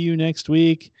will see you next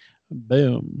week.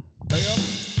 Boom. Stay up.